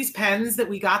 because you know these pens that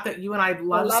we got that you and I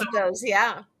love. I love those,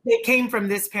 yeah. They came from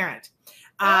this parent.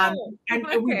 And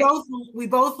okay. we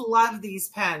both love these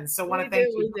pens. So I want to thank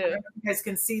you. We do. You guys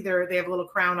can see they have a little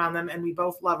crown on them, and we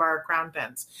both love our crown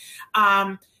pens.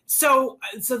 So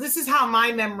this is how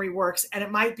my memory works, and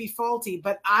it might be faulty,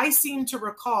 but I seem to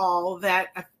recall that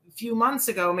a few months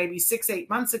ago, maybe 6-8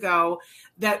 months ago,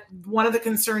 that one of the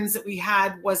concerns that we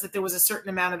had was that there was a certain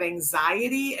amount of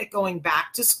anxiety at going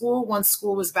back to school once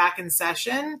school was back in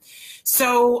session.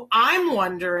 So I'm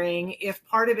wondering if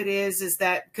part of it is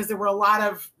that because there were a lot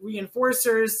of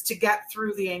reinforcers to get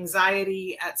through the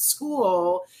anxiety at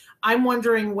school, I'm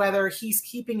wondering whether he's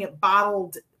keeping it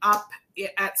bottled up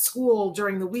at school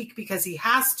during the week because he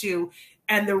has to,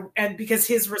 and because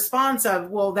his response of,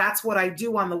 well, that's what I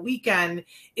do on the weekend,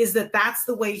 is that's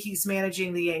the way he's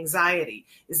managing the anxiety,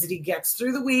 is that he gets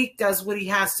through the week, does what he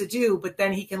has to do, but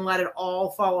then he can let it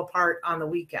all fall apart on the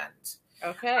weekend.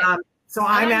 Okay. So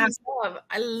I'm asking.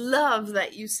 I love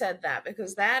that you said that,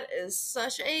 because that is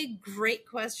such a great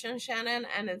question, Shannon,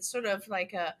 and it's sort of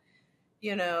like a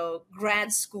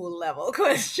grad school level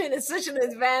question. It's such an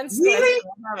advanced really?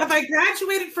 question. Have I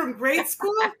graduated from grade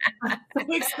school?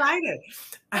 I'm excited.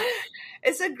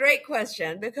 It's a great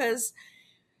question because,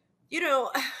 here's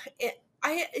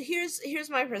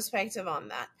my perspective on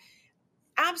that.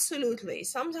 Absolutely.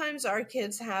 Sometimes our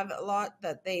kids have a lot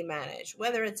that they manage,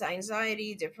 whether it's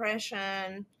anxiety,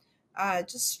 depression,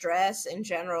 just stress in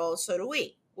general. So do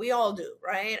we. We all do,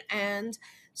 right? And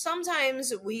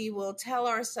sometimes we will tell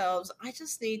ourselves, I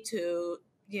just need to,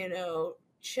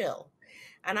 chill.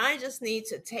 And I just need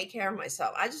to take care of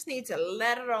myself. I just need to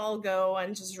let it all go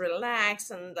and just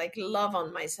relax and love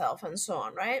on myself and so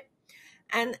on, right?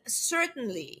 And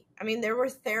certainly, there were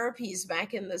therapies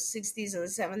back in the 60s and the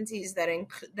 70s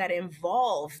that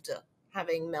involved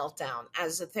having meltdown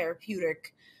as a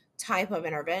therapeutic type of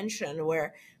intervention,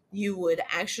 where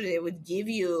it would give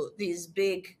you these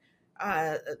big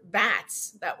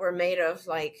bats that were made of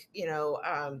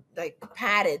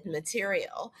padded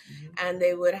material, and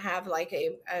they would have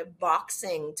a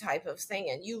boxing type of thing,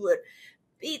 and you would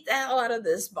beat the hell out of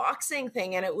this boxing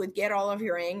thing and it would get all of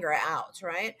your anger out,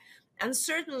 right? And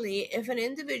certainly if an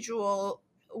individual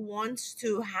wants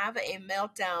to have a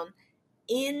meltdown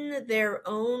in their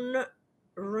own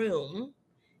room,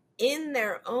 in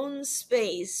their own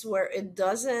space, where it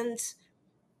doesn't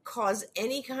cause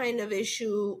any kind of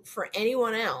issue for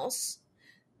anyone else,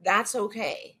 that's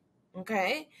okay.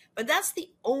 Okay? But that's the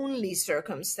only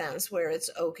circumstance where it's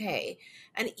okay.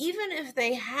 And even if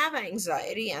they have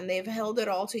anxiety and they've held it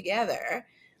all together,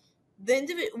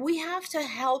 we have to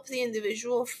help the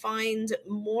individual find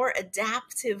more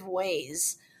adaptive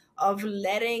ways of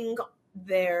letting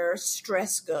their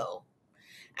stress go.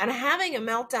 And having a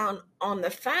meltdown on the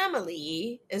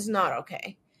family is not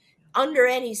okay under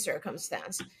any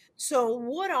circumstance. So,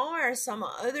 what are some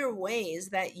other ways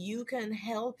that you can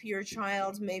help your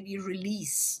child maybe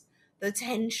release the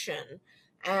tension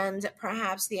and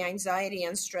perhaps the anxiety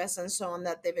and stress and so on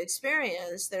that they've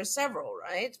experienced? There's several,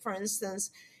 right? For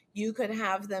instance, you could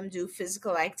have them do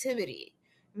physical activity.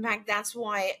 In fact, that's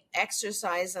why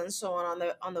exercise and so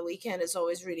on the weekend is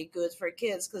always really good for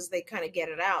kids, because they kind of get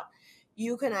it out.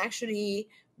 You can actually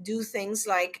do things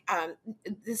like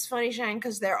it's funny, Shane,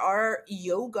 because there are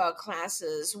yoga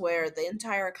classes where the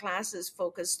entire class is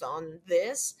focused on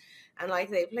this, and like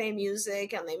they play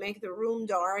music and they make the room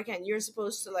dark, and you're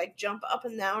supposed to like jump up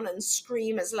and down and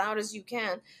scream as loud as you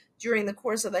can during the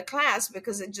course of the class,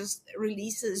 because it just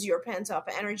releases your pent up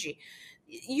energy.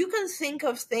 You can think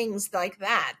of things like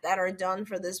that are done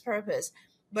for this purpose,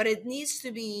 but it needs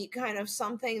to be kind of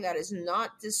something that is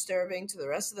not disturbing to the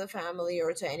rest of the family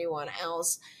or to anyone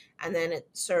else. And then it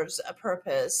serves a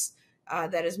purpose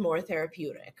that is more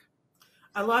therapeutic.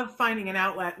 I love finding an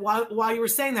outlet. While you were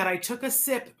saying that, I took a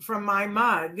sip from my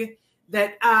mug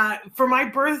that for my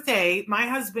birthday, my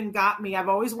husband got me. I've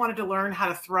always wanted to learn how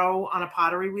to throw on a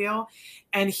pottery wheel.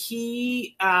 And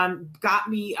he got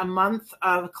me a month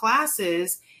of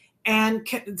classes. And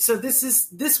so this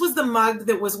was the mug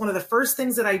that was one of the first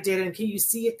things that I did. And can you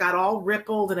see it got all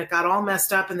rippled and it got all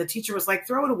messed up. And the teacher was like,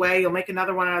 throw it away. You'll make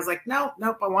another one. And I was like, nope.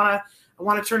 I want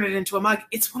to turn it into a mug.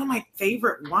 It's one of my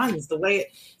favorite ones. The way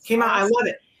it came out, I love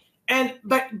it. And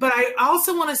but I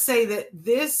also want to say that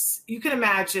this, you can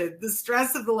imagine the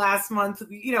stress of the last month,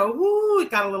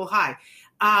 it got a little high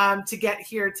to get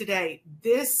here today.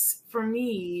 This for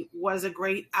me was a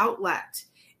great outlet.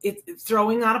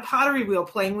 Throwing on a pottery wheel,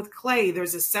 playing with clay.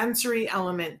 There's a sensory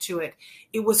element to it.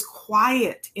 It was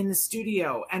quiet in the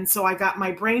studio. And so I got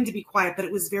my brain to be quiet, but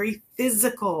it was very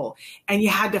physical and you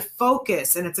had to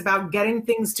focus, and it's about getting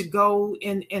things to go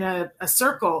in a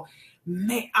circle.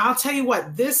 I'll tell you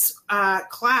what, this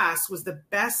class was the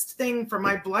best thing for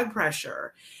my blood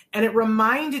pressure. And it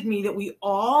reminded me that we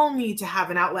all need to have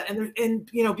an outlet,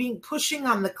 and being pushing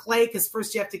on the clay, because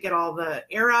first you have to get all the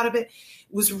air out of it,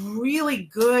 was really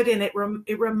good. And it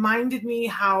reminded me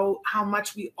how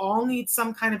much we all need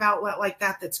some kind of outlet like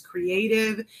that, that's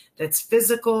creative, that's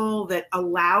physical, that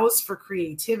allows for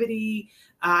creativity.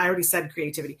 I already said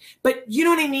creativity, but you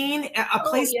know what I mean? A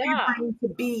place for your brain to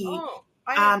be. Oh.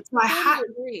 I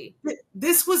agree.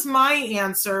 This was my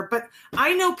answer, but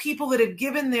I know people that have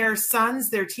given their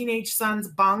teenage sons,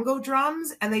 bongo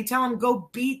drums, and they tell them, go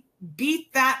beat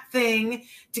that thing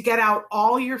to get out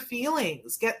all your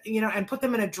feelings, and put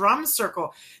them in a drum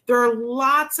circle. There are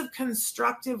lots of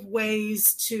constructive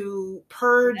ways to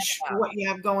purge what you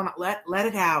have going on. Let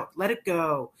it out, let it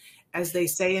go, as they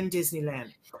say in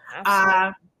Disneyland.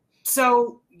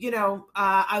 So,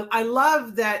 I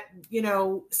love that,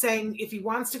 saying if he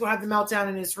wants to go have the meltdown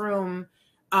in his room,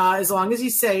 as long as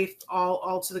he's safe,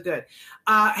 all to the good.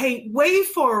 Hey, Way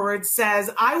Forward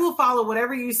says, I will follow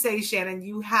whatever you say, Shannon.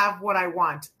 You have what I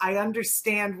want. I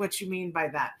understand what you mean by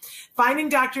that. Finding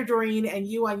Dr. Doreen and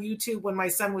you on YouTube when my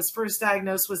son was first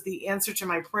diagnosed was the answer to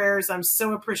my prayers. I'm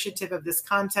so appreciative of this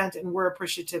content, and we're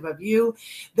appreciative of you.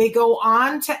 They go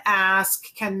on to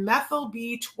ask, can methyl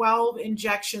B12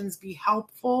 injections be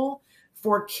helpful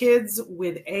for kids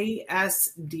with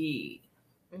ASD?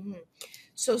 Mm-hmm.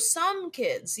 So some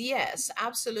kids, yes,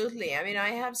 absolutely. I mean, I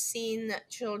have seen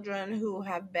children who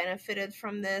have benefited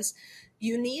from this.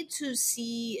 You need to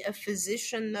see a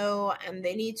physician, though, and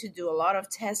they need to do a lot of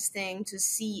testing to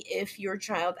see if your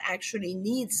child actually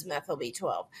needs methyl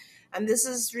B12. And this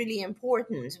is really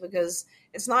important because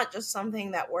it's not just something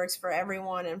that works for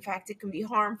everyone. In fact, it can be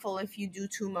harmful if you do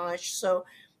too much. So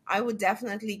I would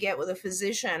definitely get with a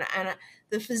physician. And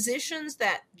the physicians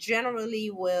that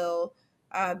generally will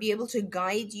be able to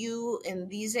guide you in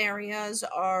these areas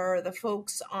are the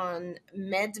folks on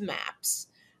MedMaps.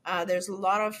 There's a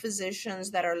lot of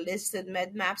physicians that are listed.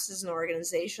 MedMaps is an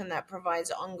organization that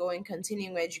provides ongoing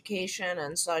continuing education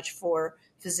and such for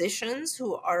physicians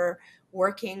who are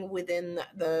working within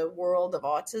the world of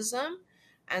autism.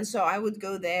 And so I would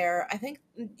go there. I think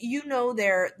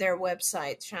their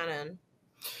website, Shannon.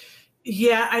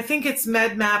 Yeah, I think it's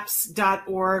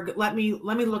medmaps.org. Let me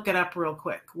look it up real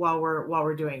quick while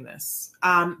we're doing this.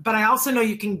 But I also know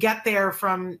you can get there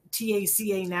from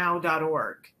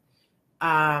tacanow.org.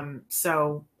 But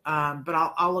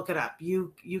I'll look it up.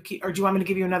 You keep, or do you want me to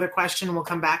give you another question and we'll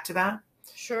come back to that?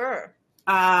 Sure.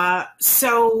 Our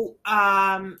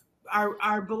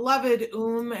beloved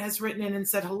has written in and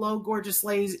said, hello, gorgeous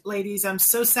ladies. I'm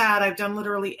so sad. I've done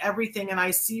literally everything and I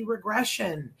see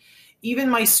regression. Even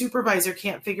my supervisor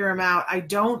can't figure him out. I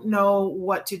don't know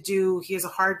what to do. He has a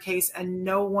hard case and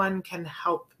no one can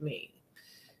help me.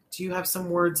 Do you have some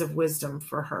words of wisdom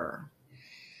for her?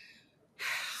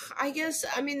 I guess,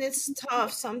 I mean, it's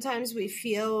tough. Sometimes we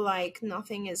feel like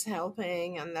nothing is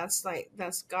helping, and that's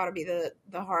got to be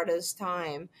the hardest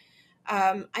time.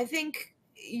 I think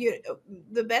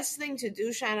the best thing to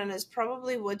do, Shannon, is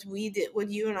probably what we did,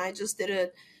 what you and I just did a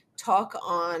talk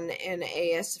on in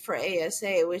for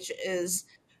ASA, which is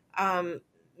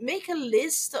make a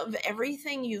list of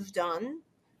everything you've done.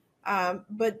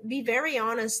 But be very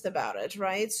honest about it,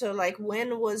 right? So like,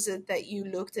 when was it that you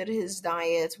looked at his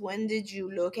diet? When did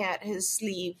you look at his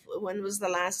sleep? When was the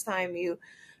last time you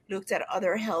looked at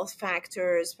other health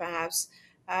factors? Perhaps,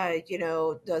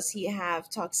 does he have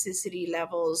toxicity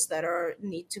levels that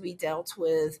need to be dealt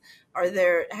with?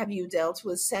 Have you dealt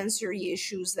with sensory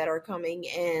issues that are coming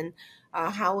in?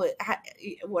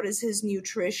 What is his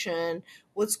nutrition?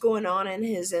 What's going on in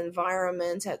his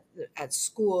environment at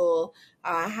school?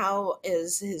 How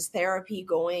is his therapy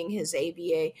going, his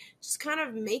ABA? Just kind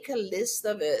of make a list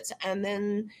of it and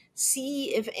then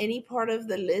see if any part of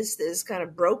the list is kind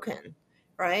of broken,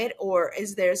 right? Or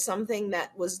is there something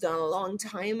that was done a long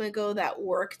time ago that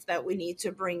worked that we need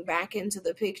to bring back into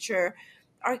the picture?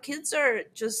 Our kids are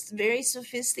just very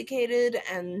sophisticated,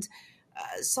 and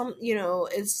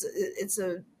it's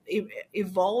a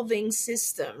evolving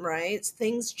system, right?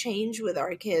 Things change with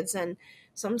our kids, and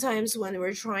sometimes when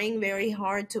we're trying very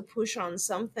hard to push on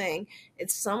something,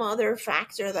 it's some other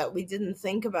factor that we didn't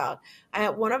think about.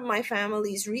 One of my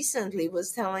families recently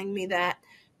was telling me that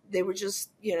they were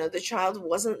just, the child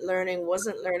wasn't learning,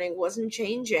 wasn't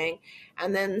changing.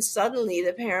 And then suddenly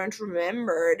the parent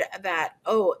remembered that,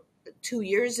 2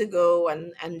 years ago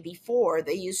and before,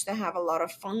 they used to have a lot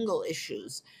of fungal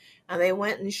issues. And they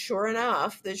went, and sure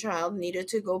enough, the child needed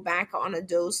to go back on a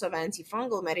dose of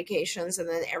antifungal medications, and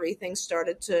then everything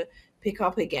started to pick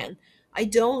up again. I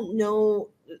don't know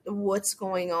what's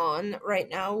going on right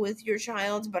now with your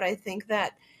child, but I think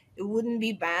that it wouldn't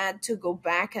be bad to go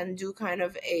back and do kind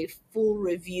of a full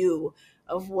review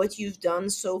of what you've done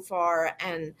so far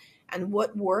and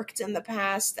what worked in the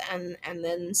past, and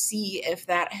then see if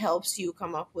that helps you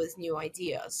come up with new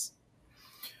ideas.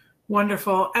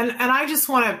 Wonderful. And I just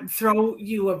want to throw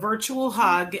you a virtual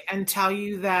hug and tell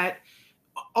you that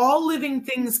all living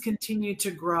things continue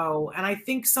to grow. And I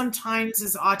think sometimes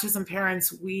as autism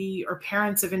parents, or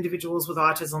parents of individuals with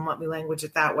autism, let me language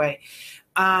it that way,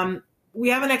 we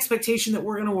have an expectation that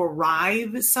we're going to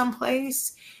arrive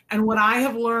someplace. And what I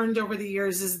have learned over the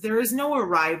years is there is no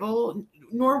arrival,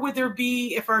 nor would there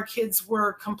be if our kids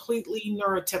were completely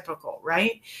neurotypical,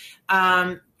 right?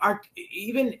 I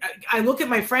look at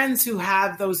my friends who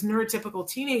have those neurotypical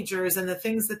teenagers and the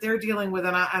things that they're dealing with,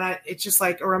 and it's just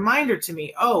like a reminder to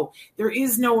me, there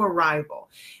is no arrival.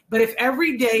 But if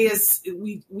every day is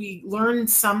we learn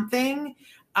something,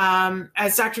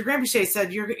 as Dr. Granpeesheh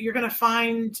said, you're going to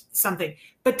find something.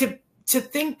 But to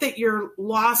think that you're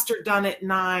lost or done at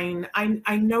 9,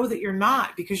 I know that you're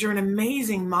not, because you're an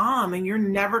amazing mom and you're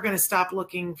never going to stop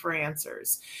looking for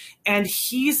answers. And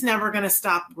he's never going to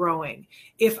stop growing.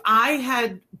 If I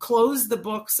had closed the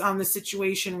books on the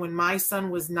situation when my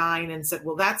son was 9 and said,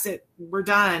 well, that's it, we're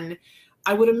done,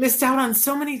 I would have missed out on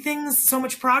so many things, so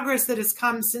much progress that has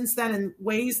come since then in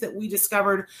ways that we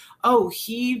discovered,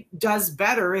 he does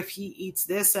better if he eats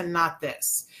this and not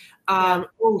this.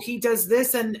 He does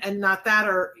this and not that,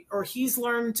 or he's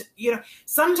learned,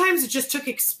 sometimes it just took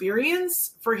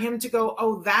experience for him to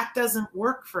go, that doesn't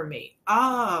work for me.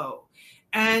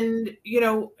 And,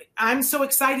 I'm so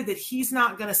excited that he's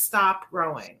not going to stop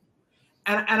growing.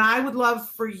 And I would love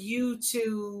for you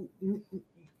to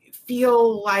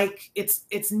feel like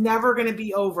it's never going to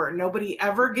be over. Nobody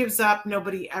ever gives up.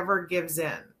 Nobody ever gives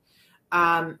in.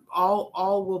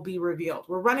 All will be revealed.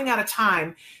 We're running out of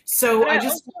time. So I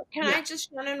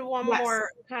just run in one more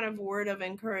kind of word of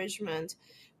encouragement.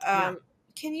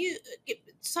 Can you,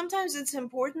 sometimes it's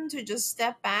important to just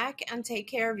step back and take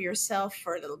care of yourself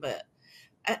for a little bit.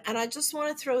 And I just want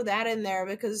to throw that in there,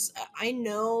 because I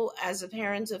know as a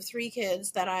parent of 3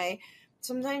 kids that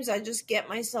sometimes I just get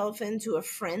myself into a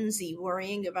frenzy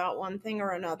worrying about one thing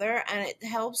or another. And it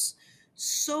helps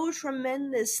so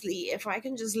tremendously if I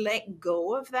can just let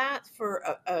go of that for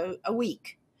a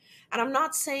week. And I'm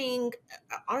not saying,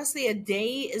 honestly, a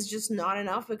day is just not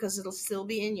enough, because it'll still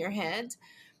be in your head.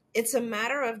 It's a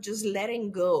matter of just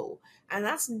letting go. And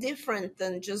that's different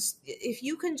than just, if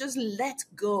you can just let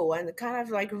go and kind of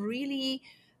like really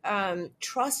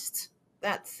trust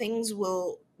that things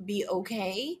will be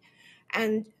okay,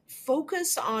 and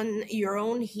focus on your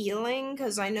own healing,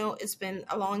 because I know it's been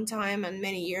a long time and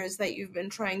many years that you've been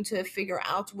trying to figure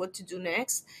out what to do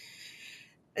next.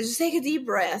 Just take a deep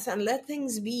breath and let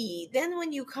things be. Then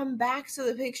when you come back to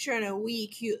the picture in a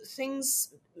week,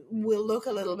 things will look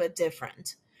a little bit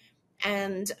different.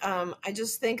 And I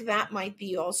just think that might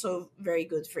be also very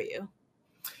good for you.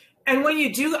 And when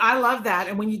you do, I love that.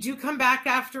 And when you do come back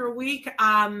after a week,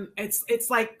 it's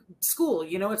like school,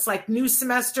 it's like new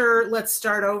semester, let's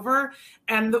start over.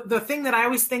 And the thing that I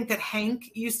always think that Hank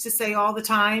used to say all the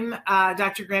time,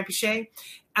 Dr. Granpeesheh,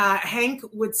 Hank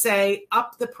would say,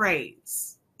 up the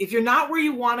praise. If you're not where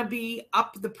you want to be,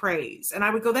 up the praise. And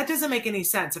I would go, that doesn't make any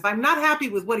sense. If I'm not happy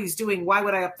with what he's doing, why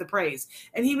would I up the praise?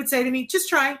 And he would say to me, just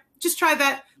try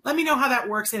that. Let me know how that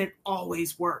works. And it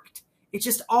always worked. It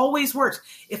just always works.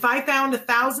 If I found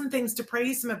 1,000 things to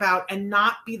praise him about and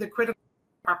not be the critical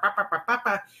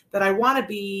that I want to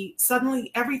be, suddenly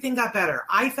everything got better.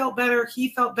 I felt better. He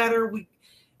felt better.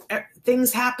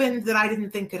 Things happened that I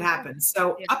didn't think could happen.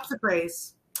 So up the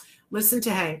praise. Listen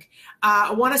to Hank.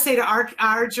 I want to say to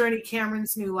our journey,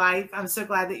 Cameron's New Life, I'm so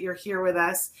glad that you're here with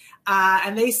us.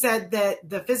 And they said that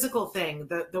the physical thing,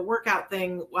 the workout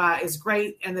thing is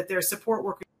great, and that their support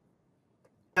workers.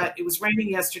 It was raining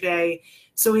yesterday,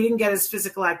 so he didn't get his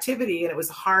physical activity, and it was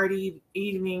a hard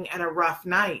evening and a rough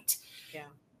night. Yeah.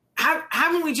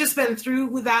 Haven't we just been through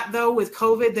with that, though, with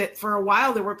COVID, that for a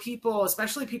while there were people,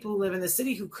 especially people who live in the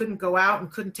city, who couldn't go out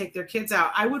and couldn't take their kids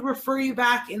out? I would refer you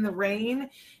back in the rain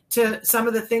to some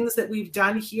of the things that we've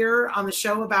done here on the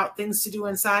show about things to do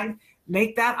inside.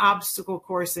 Make that obstacle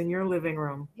course in your living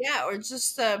room. Yeah, or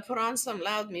just put on some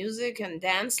loud music and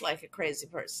dance like a crazy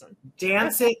person.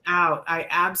 Dance it out. I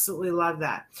absolutely love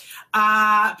that.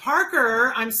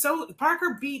 Parker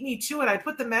beat me to it. I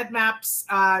put the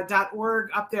medmaps.org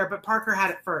up there, but Parker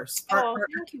had it first.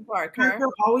 Thank you, Parker. Parker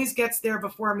always gets there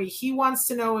before me. He wants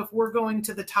to know if we're going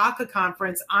to the TACA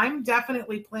conference. I'm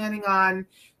definitely planning on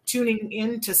tuning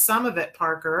into some of it,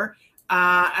 Parker.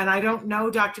 And I don't know,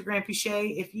 Dr.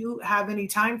 Granpeesheh, if you have any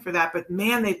time for that, but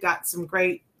man, they've got some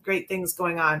great things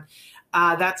going on.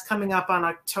 That's coming up on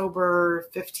October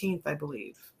 15th, I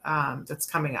believe. That's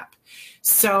coming up.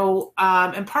 So,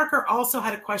 and Parker also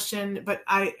had a question, but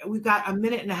we've got a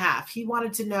minute and a half. He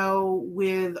wanted to know,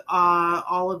 with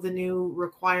all of the new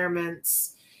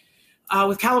requirements,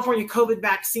 with California COVID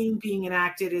vaccine being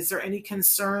enacted, is there any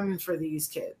concern for these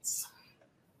kids?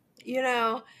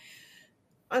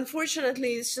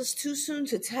 Unfortunately, it's just too soon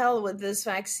to tell with this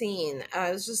vaccine.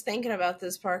 I was just thinking about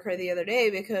this, Parker, the other day,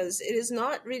 because it is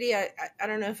not really, I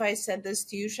don't know if I said this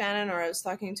to you, Shannon, or I was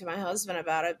talking to my husband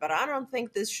about it, but I don't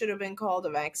think this should have been called a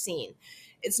vaccine.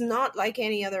 It's not like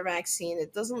any other vaccine.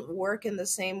 It doesn't work in the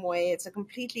same way. It's a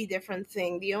completely different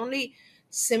thing. The only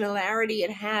similarity it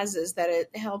has is that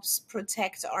it helps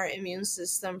protect our immune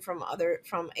system from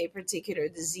a particular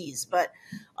disease. But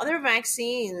other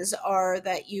vaccines are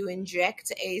that you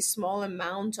inject a small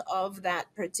amount of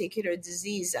that particular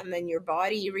disease, and then your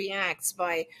body reacts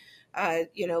by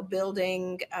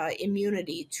building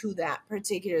immunity to that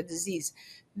particular disease.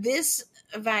 This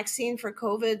vaccine for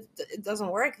COVID, it doesn't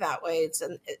work that way.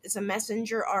 It's a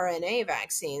messenger RNA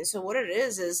vaccine. So what it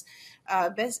is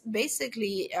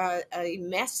basically a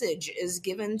message is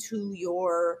given to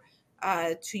your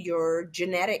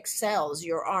genetic cells,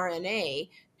 your RNA,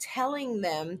 telling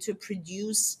them to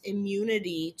produce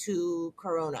immunity to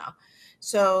corona.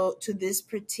 So to this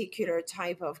particular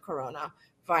type of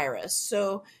coronavirus.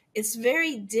 So it's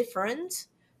very different.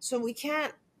 So we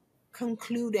can't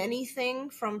conclude anything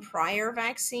from prior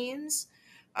vaccines.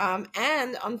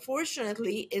 And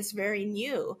unfortunately, it's very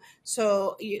new.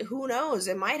 So who knows?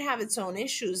 It might have its own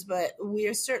issues, but we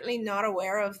are certainly not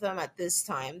aware of them at this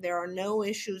time. There are no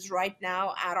issues right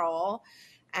now at all.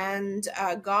 And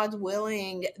God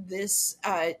willing, this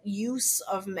use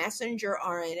of messenger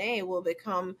RNA will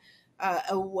become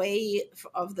a way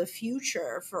of the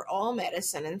future for all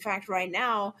medicine. In fact, right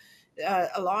now,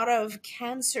 a lot of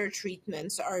cancer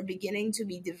treatments are beginning to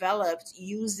be developed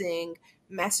using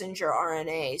messenger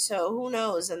RNA. So who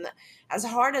knows? And as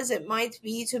hard as it might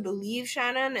be to believe,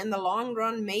 Shannon, in the long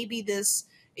run, maybe this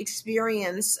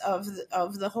experience of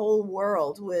the whole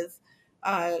world with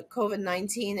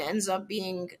COVID-19 ends up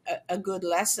being a good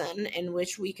lesson in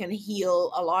which we can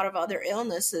heal a lot of other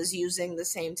illnesses using the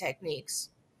same techniques.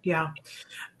 Yeah.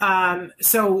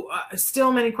 So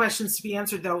still many questions to be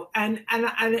answered, though. And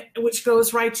which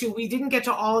goes right to, we didn't get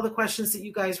to all of the questions that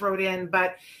you guys wrote in,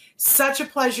 but Such a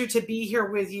pleasure to be here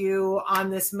with you on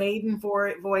this maiden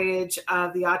voyage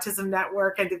of the Autism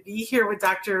Network, and to be here with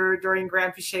Dr. Doreen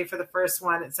Grant-Piché for the first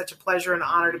one. It's such a pleasure and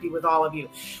honor to be with all of you.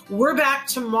 We're back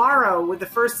tomorrow with the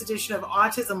first edition of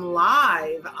Autism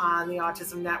Live on the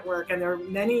Autism Network, and there are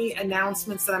many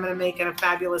announcements that I'm going to make and a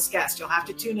fabulous guest. You'll have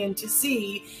to tune in to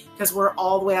see, because we're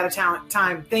all the way out of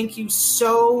time. Thank you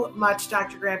so much,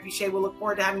 Dr. Grant-Piché. We'll look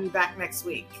forward to having you back next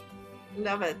week.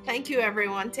 Love it. Thank you,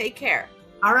 everyone. Take care.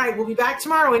 All right, we'll be back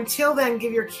tomorrow. Until then,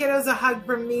 give your kiddos a hug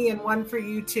from me and one for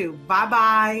you too.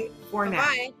 Bye-bye for now.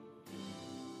 Bye-bye.